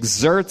which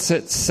exerts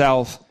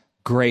itself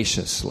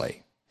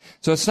graciously.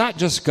 So it's not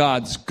just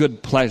God's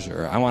good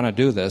pleasure, I want to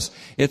do this.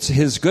 It's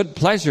his good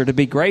pleasure to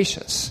be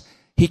gracious.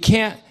 He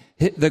can't,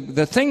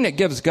 the thing that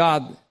gives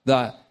God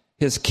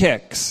his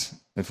kicks,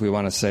 if we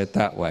want to say it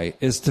that way,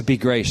 is to be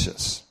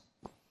gracious.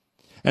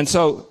 And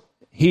so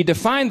he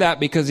defined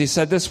that because he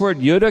said this word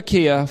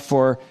eudokia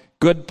for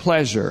good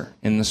pleasure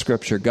in the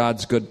scripture,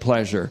 God's good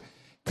pleasure,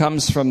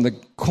 comes from the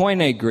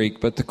Koine Greek,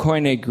 but the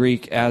Koine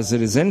Greek as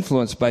it is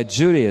influenced by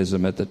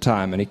Judaism at the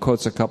time. And he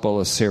quotes a couple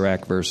of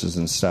Sirach verses,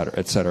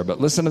 etc.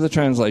 But listen to the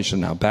translation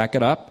now. Back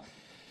it up.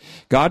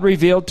 God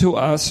revealed to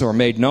us, or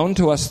made known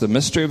to us, the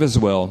mystery of his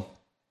will,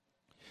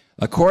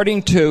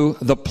 according to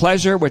the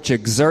pleasure which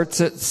exerts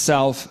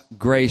itself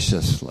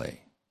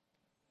graciously,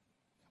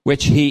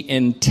 which he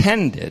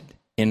intended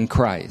in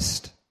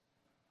Christ.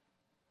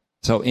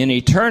 So in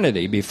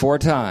eternity, before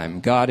time,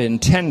 God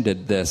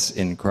intended this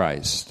in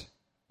Christ.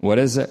 What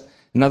is it?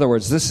 In other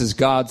words, this is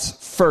God's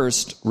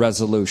first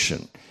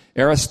resolution.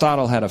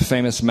 Aristotle had a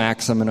famous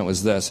maxim, and it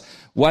was this: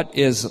 what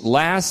is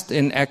last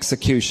in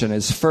execution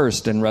is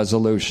first in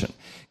resolution.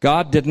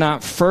 God did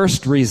not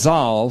first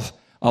resolve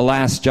a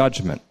last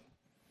judgment.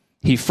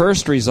 He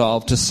first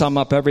resolved to sum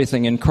up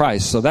everything in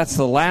Christ. So that's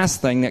the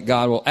last thing that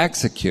God will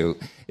execute,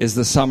 is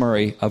the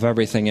summary of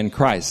everything in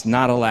Christ,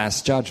 not a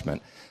last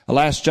judgment. A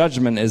last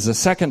judgment is the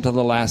second to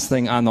the last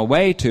thing on the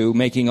way to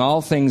making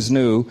all things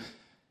new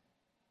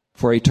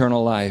for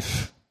eternal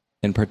life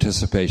in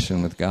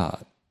participation with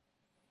God.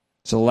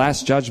 So the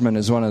last judgment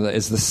is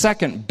the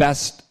second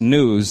best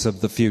news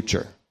of the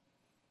future,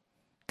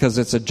 because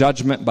it's a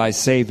judgment by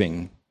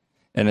saving,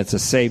 and it's a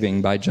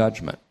saving by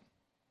judgment.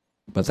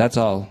 But that's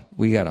all.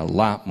 We got a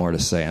lot more to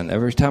say. And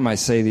every time I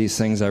say these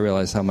things, I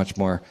realize how much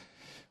more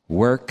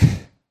work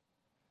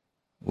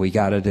we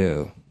got to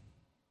do.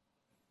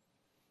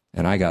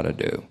 And I got to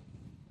do.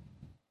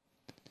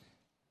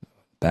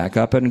 Back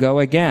up and go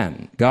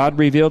again. God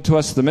revealed to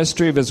us the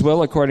mystery of his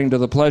will according to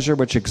the pleasure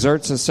which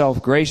exerts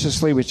itself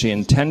graciously, which he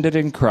intended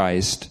in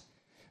Christ.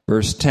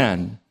 Verse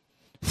 10.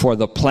 For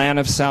the plan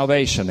of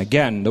salvation.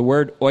 Again, the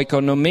word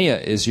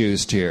oikonomia is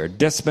used here.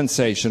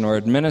 Dispensation or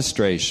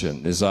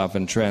administration is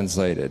often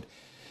translated.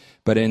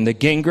 But in the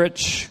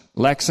Gingrich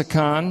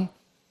lexicon,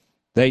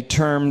 they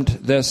termed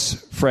this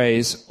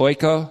phrase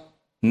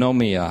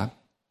oikonomia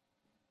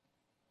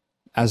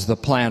as the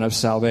plan of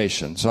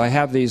salvation. So I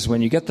have these,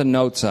 when you get the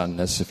notes on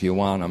this, if you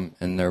want them,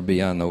 and they'll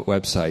be on the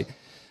website,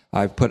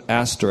 I've put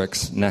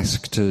asterisks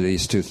next to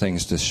these two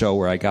things to show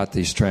where I got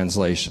these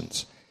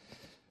translations.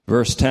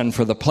 Verse 10,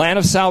 for the plan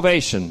of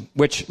salvation,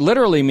 which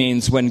literally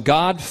means when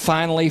God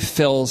finally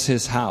fills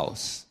his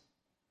house.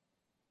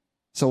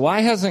 So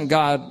why hasn't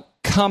God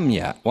come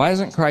yet? Why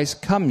hasn't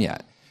Christ come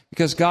yet?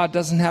 Because God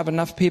doesn't have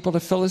enough people to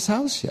fill his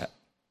house yet.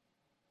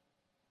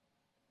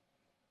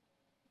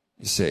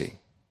 You see.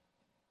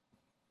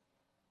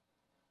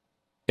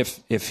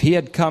 If he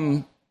had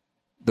come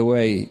the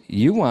way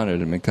you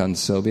wanted him to come,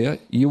 Sylvia,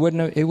 it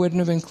wouldn't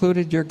have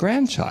included your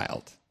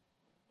grandchild.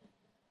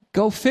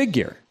 Go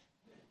figure.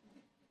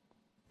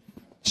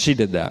 She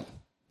did that.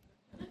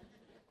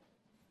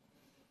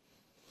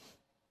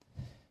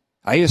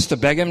 I used to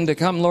beg him to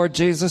come, Lord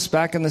Jesus,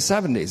 back in the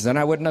 70s. Then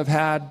I wouldn't have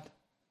had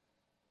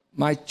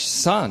my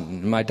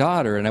son, my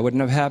daughter, and I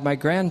wouldn't have had my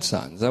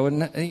grandsons.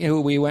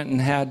 We went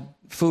and had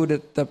food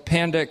at the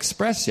Panda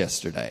Express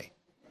yesterday.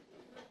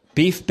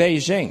 Beef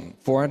Beijing,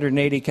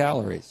 480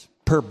 calories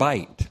per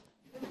bite.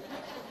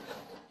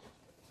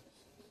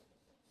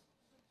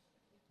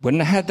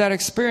 Wouldn't have had that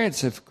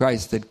experience if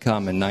Christ had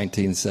come in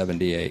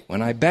 1978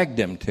 when I begged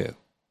him to.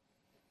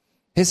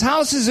 His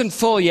house isn't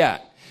full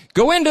yet.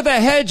 Go into the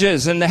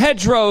hedges and the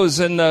hedgerows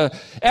and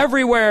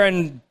everywhere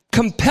and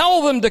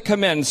compel them to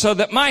come in so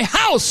that my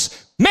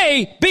house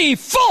may be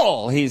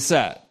full, he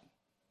said.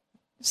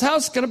 His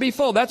house is going to be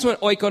full. That's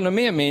what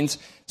oikonomia means.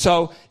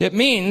 So it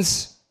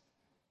means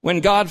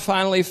when God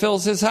finally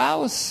fills his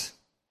house.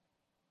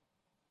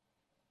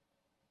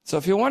 So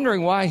if you're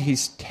wondering why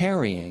he's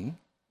tarrying,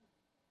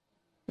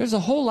 there's a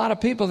whole lot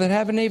of people that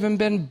haven't even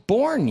been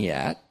born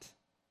yet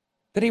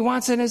that he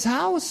wants in his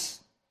house.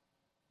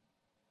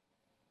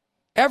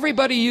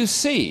 Everybody you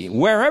see,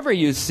 wherever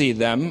you see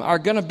them, are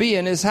going to be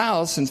in his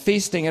house and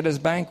feasting at his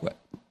banquet.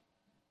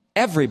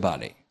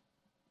 Everybody.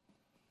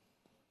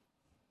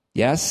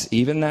 Yes,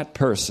 even that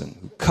person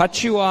who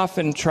cut you off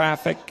in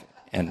traffic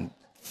and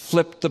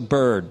flipped the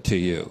bird to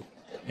you.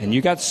 And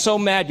you got so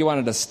mad you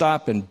wanted to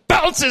stop and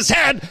bounce his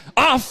head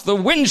off the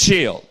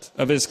windshield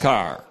of his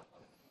car.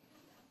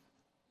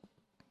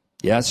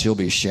 Yes, you'll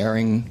be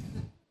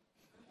sharing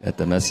at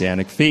the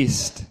Messianic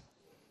feast.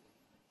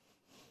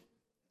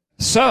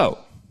 So,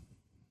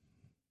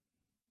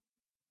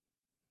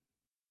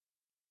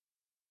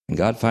 and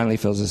God finally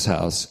fills his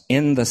house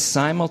in the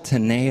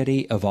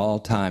simultaneity of all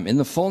time. In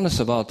the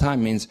fullness of all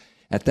time means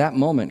at that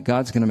moment,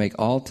 God's going to make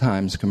all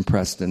times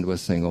compressed into a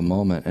single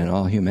moment, and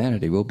all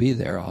humanity will be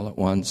there all at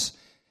once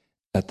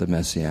at the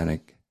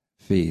Messianic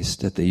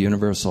feast, at the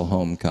universal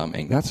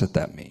homecoming. That's what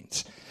that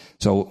means.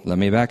 So let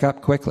me back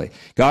up quickly.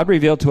 God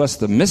revealed to us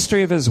the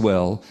mystery of his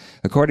will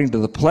according to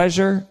the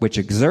pleasure which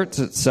exerts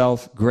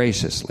itself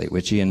graciously,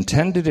 which he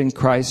intended in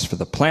Christ for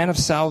the plan of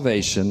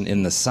salvation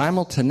in the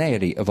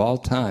simultaneity of all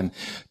time,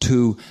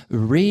 to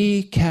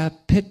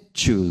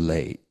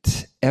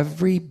recapitulate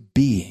every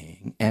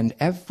being and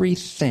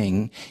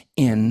everything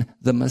in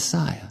the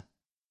Messiah.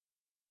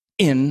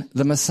 In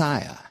the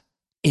Messiah.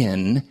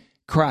 In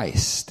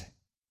Christ.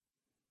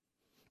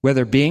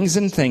 Whether beings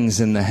and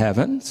things in the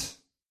heavens,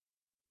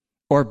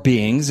 or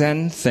beings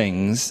and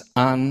things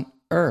on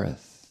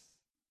earth.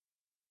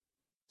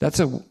 That's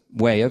a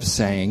way of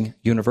saying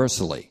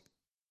universally.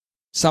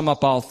 Sum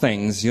up all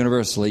things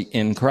universally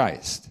in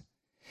Christ.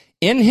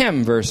 In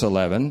him, verse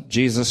 11,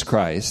 Jesus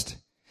Christ,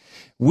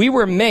 we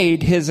were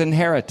made his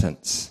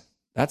inheritance.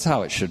 That's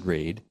how it should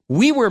read.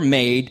 We were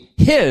made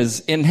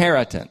his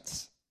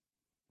inheritance.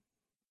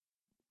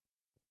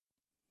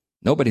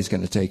 Nobody's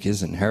going to take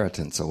his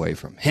inheritance away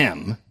from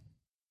him.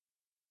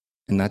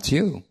 And that's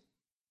you.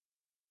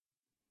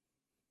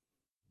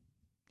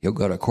 You'll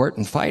go to court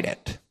and fight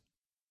it.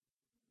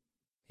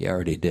 He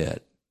already did.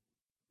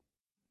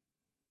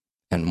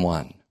 And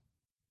won.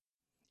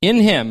 In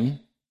him,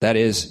 that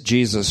is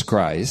Jesus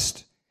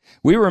Christ,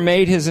 we were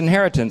made his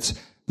inheritance.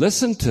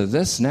 Listen to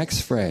this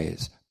next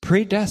phrase.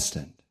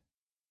 Predestined.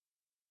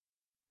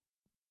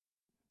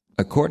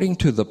 According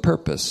to the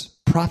purpose,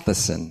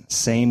 prothesin,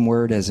 same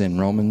word as in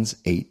Romans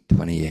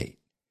 8:28.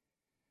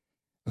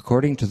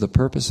 According to the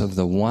purpose of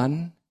the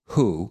one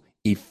who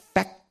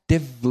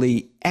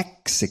effectively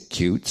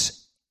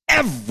executes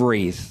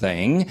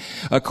everything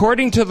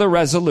according to the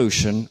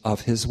resolution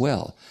of his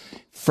will.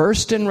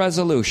 First in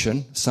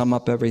resolution, sum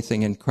up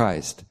everything in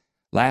Christ.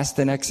 Last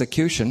in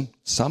execution,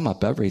 sum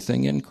up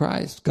everything in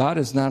Christ. God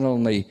is not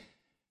only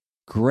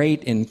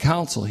great in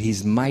counsel,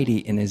 he's mighty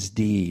in his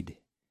deed.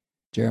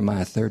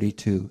 Jeremiah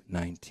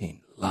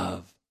 32:19.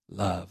 Love,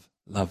 love,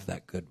 love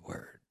that good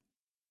word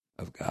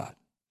of God.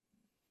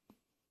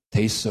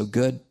 Tastes so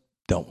good,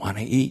 don't want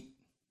to eat.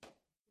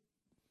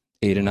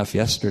 Ate enough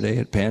yesterday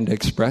at Panda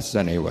Express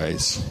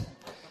anyways.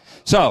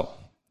 So,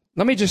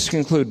 let me just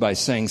conclude by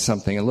saying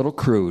something a little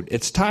crude.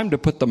 It's time to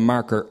put the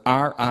marker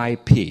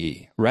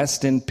RIP,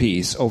 rest in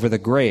peace, over the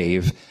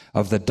grave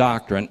of the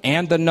doctrine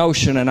and the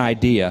notion and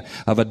idea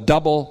of a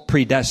double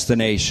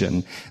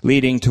predestination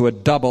leading to a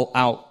double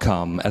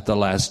outcome at the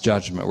last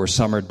judgment where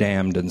some are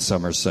damned and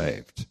some are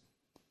saved.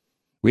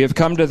 We have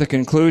come to the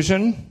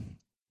conclusion,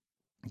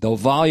 though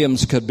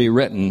volumes could be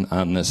written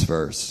on this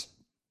verse,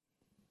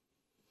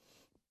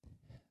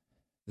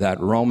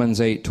 that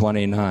Romans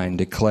 8:29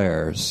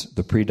 declares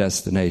the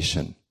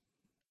predestination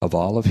of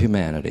all of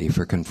humanity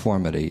for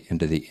conformity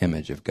into the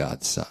image of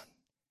God's Son.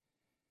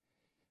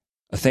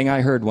 A thing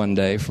I heard one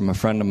day from a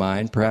friend of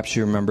mine, perhaps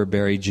you remember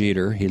Barry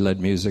Jeter. He led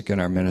music in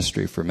our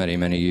ministry for many,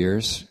 many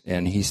years.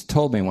 And he's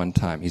told me one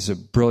time, he's a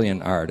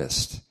brilliant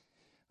artist.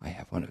 I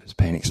have one of his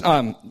paintings.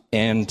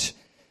 And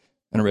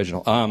an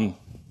original.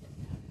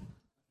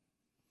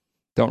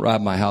 The Don't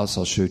rob my house,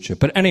 I'll shoot you.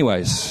 But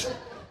anyways,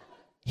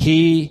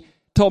 he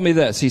told me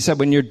this. He said,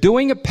 when you're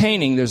doing a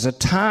painting, there's a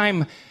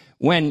time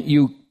when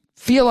you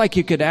feel like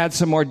you could add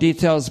some more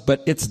details,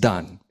 but it's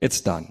done. It's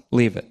done.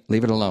 Leave it.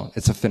 Leave it alone.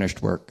 It's a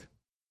finished work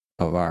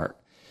of art.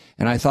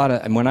 And I thought,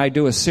 and when I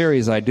do a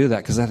series, I do that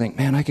because I think,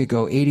 man, I could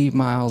go 80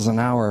 miles an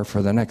hour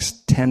for the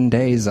next 10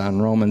 days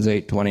on Romans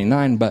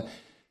 8:29, but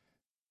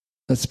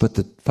let's put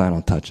the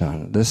final touch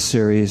on it. This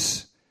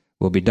series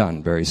will be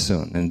done very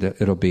soon, and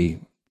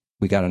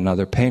we got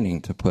another painting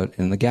to put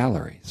in the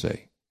gallery,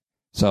 see.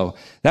 So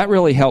that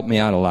really helped me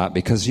out a lot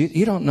because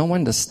you don't know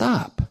when to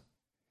stop.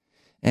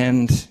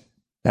 And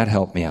that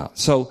helped me out.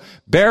 So,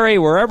 Barry,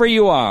 wherever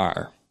you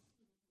are,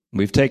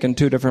 we've taken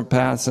 2 different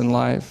paths in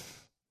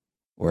life.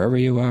 Wherever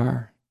you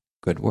are,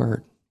 good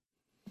word.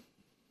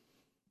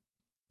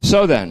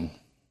 So then,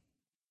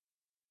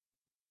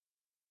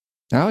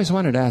 I always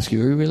wanted to ask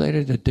you, are you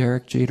related to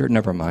Derek Jeter?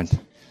 Never mind.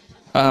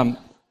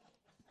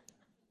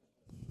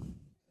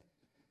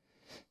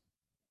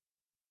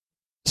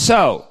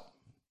 So,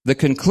 the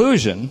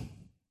conclusion,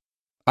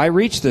 I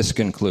reached this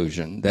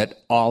conclusion that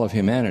all of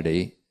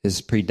humanity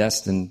is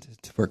predestined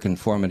for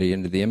conformity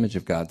into the image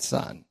of God's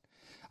Son.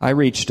 I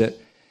reached it.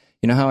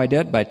 You know how I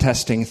did? By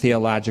testing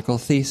theological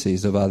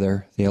theses of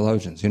other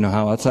theologians. You know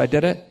how else I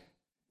did it?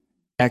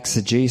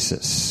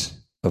 Exegesis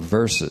of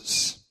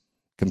verses.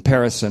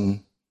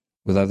 Comparison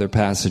with other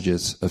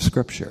passages of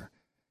Scripture.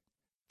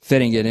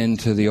 Fitting it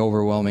into the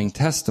overwhelming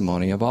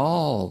testimony of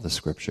all the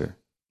Scripture.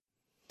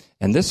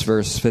 And this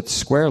verse fits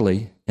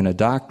squarely in a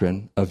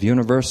doctrine of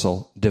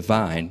universal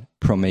divine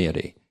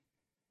promeity.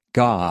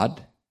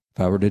 God, if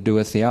I were to do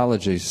a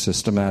theology,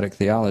 systematic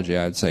theology,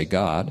 I would say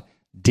God,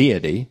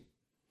 deity,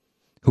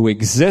 who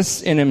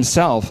exists in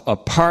himself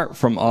apart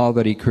from all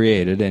that he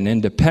created and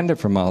independent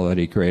from all that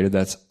he created,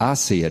 that's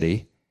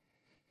aseity,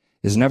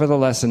 is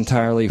nevertheless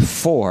entirely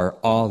for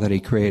all that he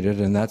created,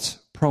 and that's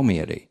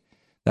promeity.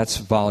 That's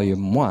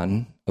volume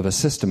 1 of a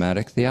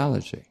systematic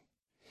theology.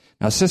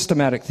 Now,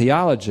 systematic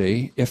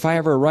theology, if I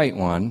ever write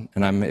one,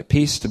 and I'm at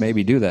peace to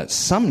maybe do that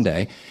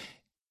someday,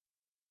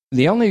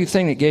 the only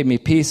thing that gave me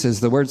peace is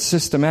the word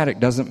systematic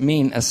doesn't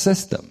mean a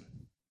system.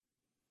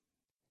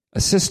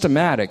 A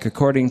systematic,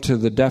 according to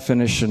the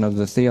definition of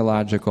the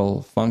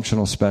theological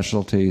functional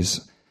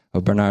specialties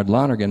of Bernard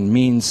Lonergan,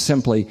 means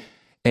simply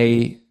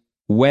a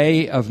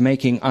way of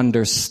making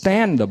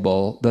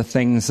understandable the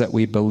things that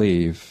we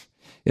believe.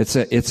 It's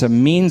a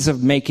means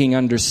of making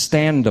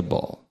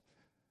understandable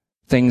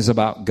things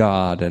about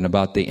God and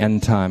about the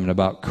end time and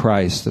about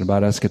Christ and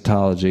about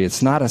eschatology.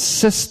 It's not a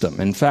system.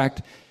 In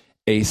fact,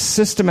 a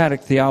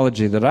systematic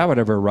theology that I would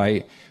ever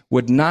write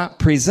would not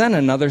present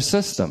another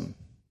system,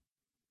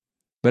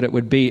 but it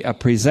would be a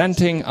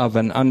presenting of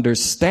an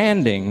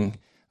understanding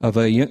of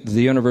the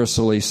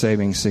universally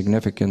saving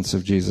significance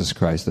of Jesus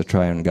Christ, the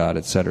triune God,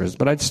 etc.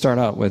 But I'd start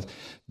out with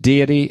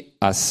deity,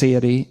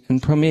 aseity,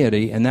 and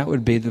promeity, and that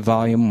would be the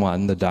volume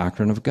 1, the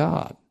doctrine of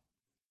God.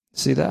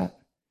 See that?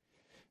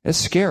 It's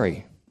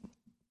scary,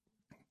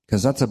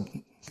 because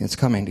it's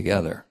coming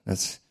together.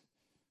 That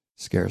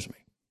scares me.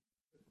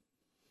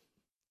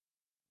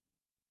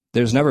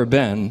 There's never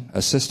been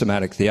a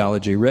systematic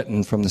theology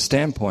written from the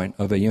standpoint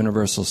of a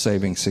universal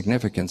saving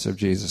significance of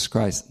Jesus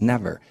Christ.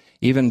 Never.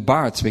 Even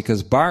Barth's,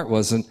 because Barth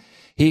wasn't,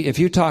 if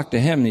you talk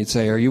to him, you'd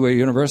say, are you a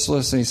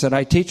universalist? And he said,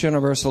 I teach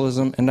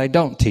universalism and I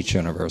don't teach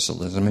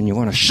universalism. And you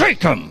want to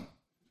shake him,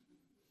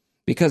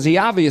 because he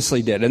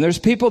obviously did. And there's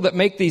people that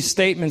make these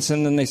statements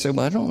and then they say,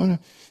 well, I don't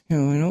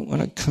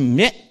want to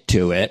commit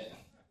to it,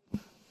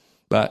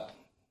 but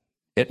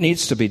it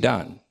needs to be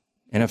done.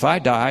 And if I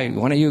die,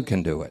 one of you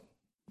can do it.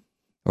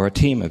 Or a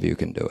team of you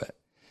can do it.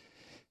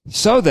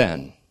 So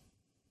then,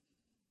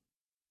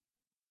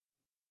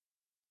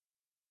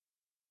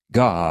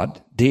 God,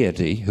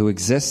 deity, who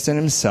exists in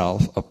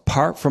himself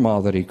apart from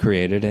all that he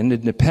created and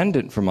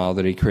independent from all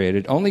that he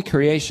created, only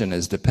creation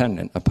is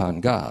dependent upon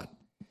God.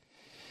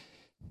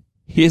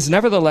 He is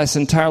nevertheless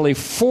entirely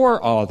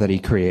for all that he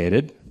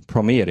created,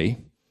 promeity,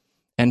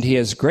 and he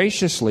has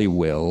graciously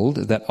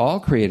willed that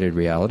all created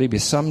reality be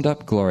summed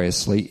up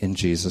gloriously in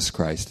Jesus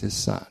Christ, his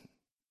Son.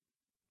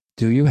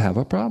 Do you have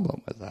a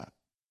problem with that?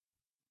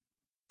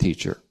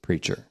 Teacher,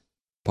 preacher,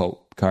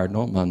 pope,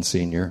 cardinal,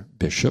 monsignor,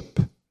 bishop,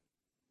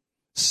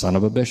 son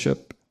of a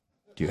bishop.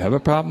 Do you have a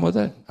problem with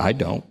it? I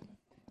don't.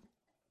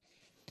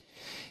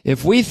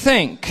 If we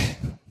think,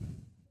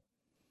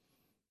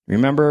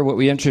 remember what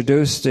we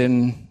introduced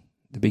in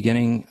the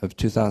beginning of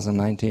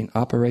 2019,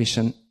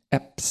 Operation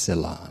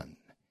Epsilon,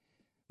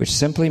 which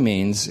simply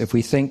means if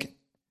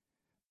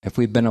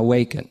we've been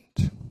awakened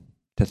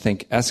to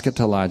think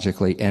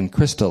eschatologically and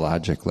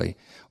Christologically,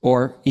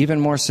 or even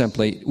more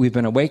simply, we've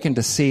been awakened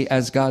to see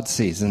as God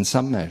sees in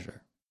some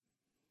measure,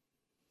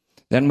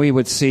 then we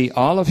would see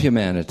all of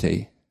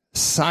humanity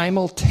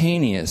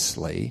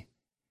simultaneously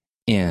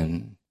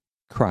in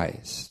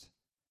Christ,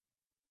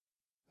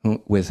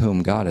 with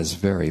whom God is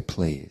very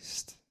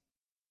pleased.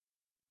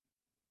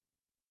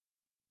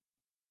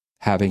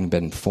 Having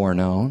been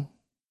foreknown,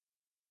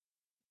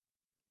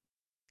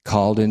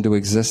 called into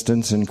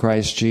existence in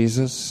Christ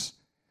Jesus,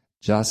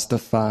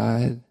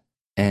 justified,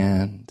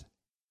 and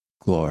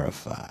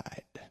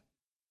glorified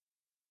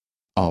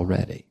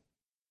already.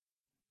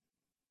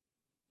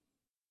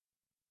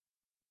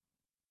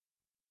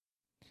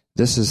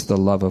 This is the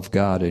love of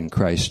God in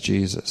Christ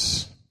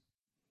Jesus,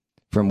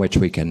 from which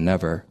we can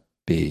never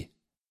be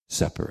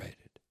separated.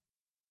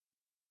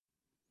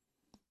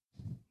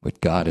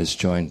 What God has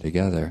joined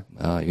together,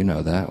 you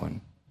know that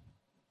one.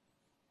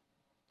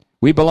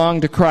 We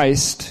belong to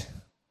Christ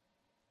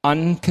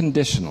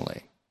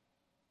unconditionally.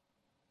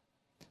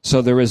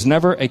 So there is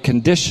never a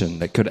condition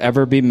that could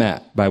ever be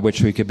met by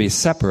which we could be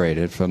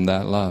separated from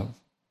that love.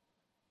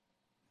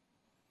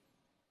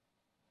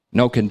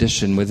 No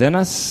condition within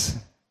us,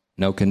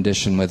 no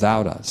condition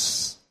without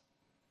us.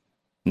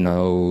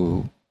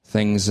 No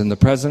things in the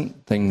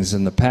present, things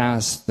in the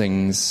past,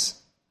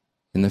 things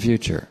in the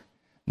future.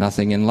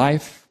 Nothing in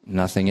life,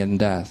 nothing in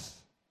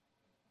death.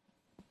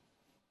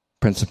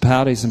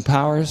 Principalities and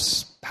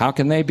powers, how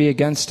can they be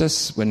against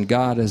us when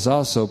God has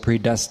also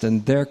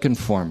predestined their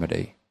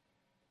conformity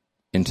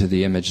into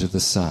the image of the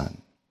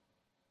Son?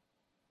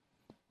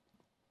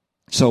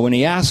 So when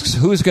he asks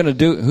who's going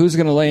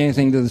to lay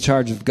anything to the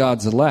charge of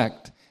God's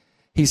elect,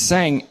 he's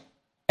saying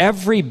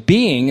every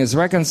being is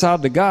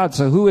reconciled to God,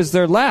 so who is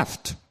there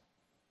left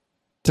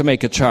to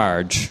make a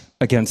charge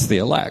against the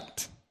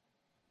elect?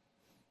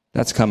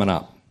 That's coming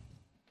up.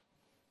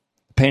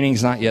 The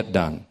painting's not yet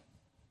done.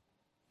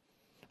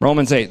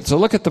 Romans 8. So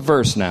look at the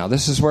verse now.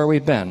 This is where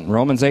we've been.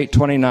 Romans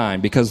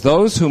 8:29. Because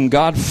those whom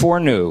God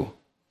foreknew,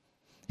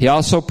 he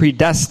also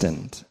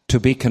predestined to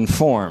be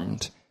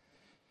conformed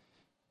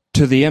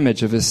to the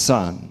image of his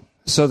Son,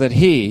 so that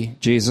he,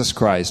 Jesus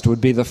Christ,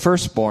 would be the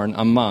firstborn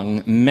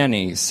among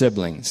many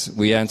siblings.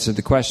 We answered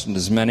the question,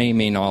 does many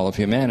mean all of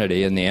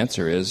humanity? And the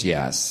answer is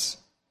yes.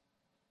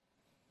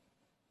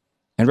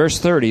 And verse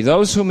 30,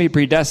 those whom he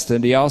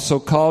predestined, he also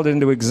called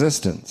into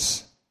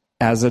existence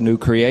as a new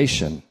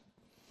creation.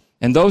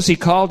 And those he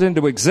called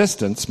into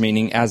existence,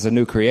 meaning as a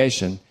new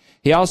creation,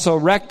 he also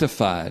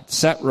rectified,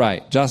 set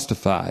right,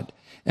 justified.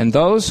 And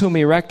those whom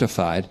he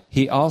rectified,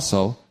 he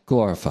also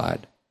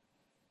glorified.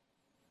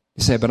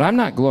 You say, but I'm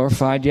not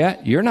glorified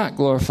yet. You're not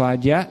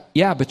glorified yet.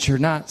 Yeah, but you're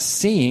not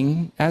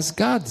seeing as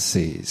God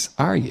sees,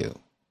 are you?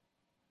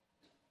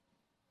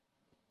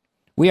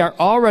 We are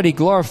already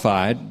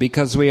glorified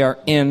because we are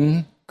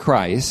in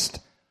Christ,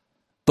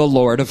 the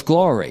Lord of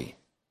glory,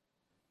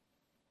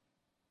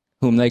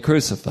 whom they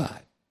crucified.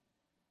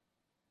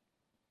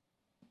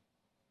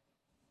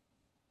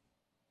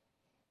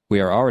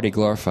 We are already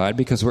glorified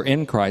because we're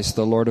in Christ,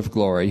 the Lord of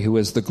glory, who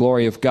is the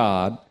glory of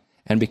God,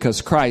 and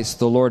because Christ,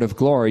 the Lord of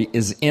glory,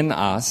 is in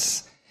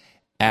us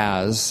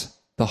as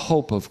the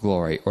hope of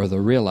glory, or the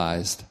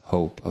realized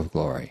hope of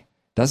glory.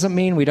 Doesn't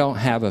mean we don't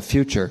have a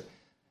future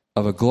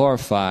of a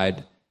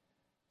glorified,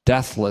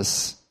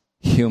 deathless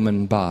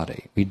human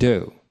body. We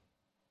do.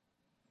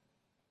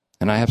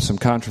 And I have some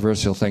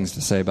controversial things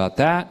to say about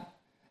that,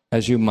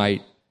 as you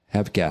might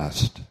have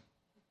guessed.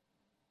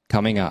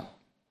 Coming up.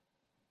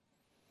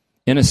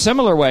 In a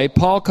similar way,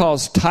 Paul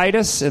calls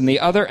Titus and the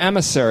other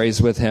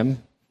emissaries with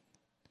him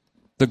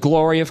the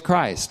glory of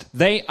Christ.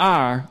 They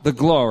are the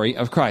glory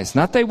of Christ.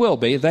 Not they will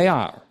be, they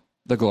are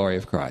the glory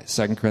of Christ.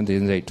 2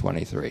 Corinthians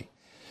 8:23.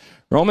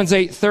 Romans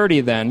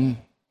 8:30 then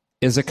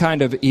is a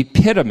kind of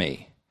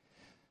epitome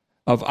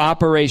of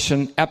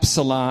Operation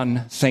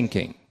Epsilon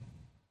thinking.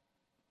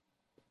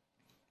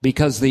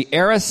 Because the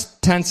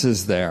aorist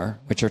tenses there,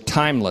 which are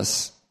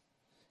timeless,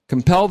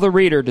 compel the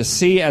reader to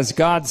see as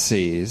God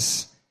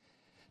sees,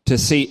 to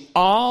see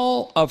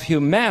all of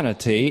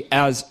humanity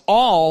as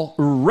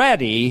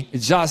already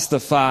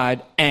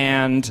justified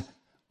and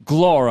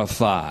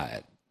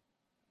glorified.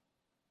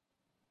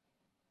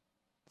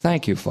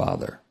 Thank you,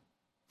 Father,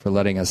 for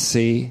letting us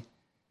see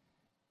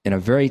in a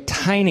very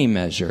tiny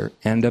measure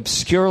and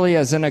obscurely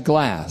as in a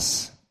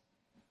glass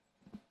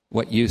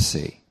what you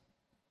see.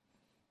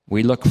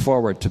 We look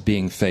forward to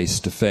being face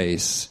to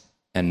face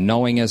and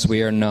knowing as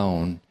we are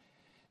known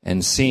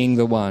and seeing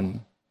the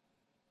one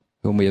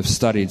whom we have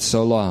studied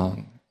so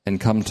long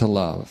and come to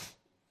love.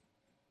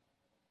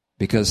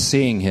 Because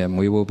seeing him,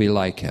 we will be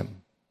like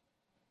him,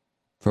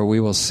 for we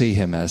will see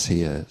him as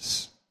he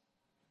is.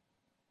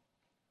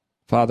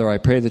 Father, I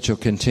pray that you'll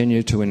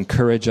continue to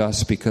encourage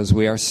us, because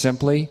we are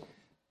simply,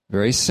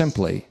 very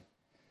simply,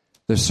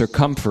 the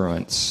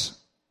circumference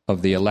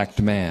of the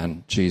elect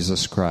man,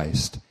 Jesus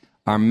Christ.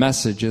 Our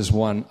message is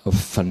one of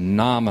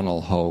phenomenal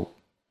hope,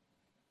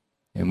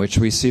 in which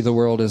we see the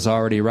world is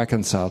already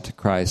reconciled to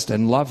Christ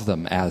and love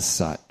them as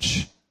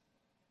such.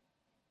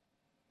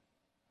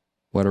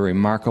 What a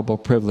remarkable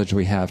privilege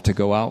we have to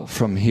go out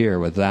from here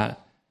with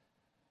that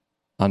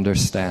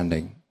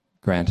understanding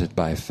granted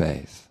by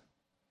faith.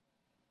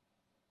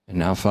 And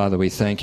now, Father, we thank you.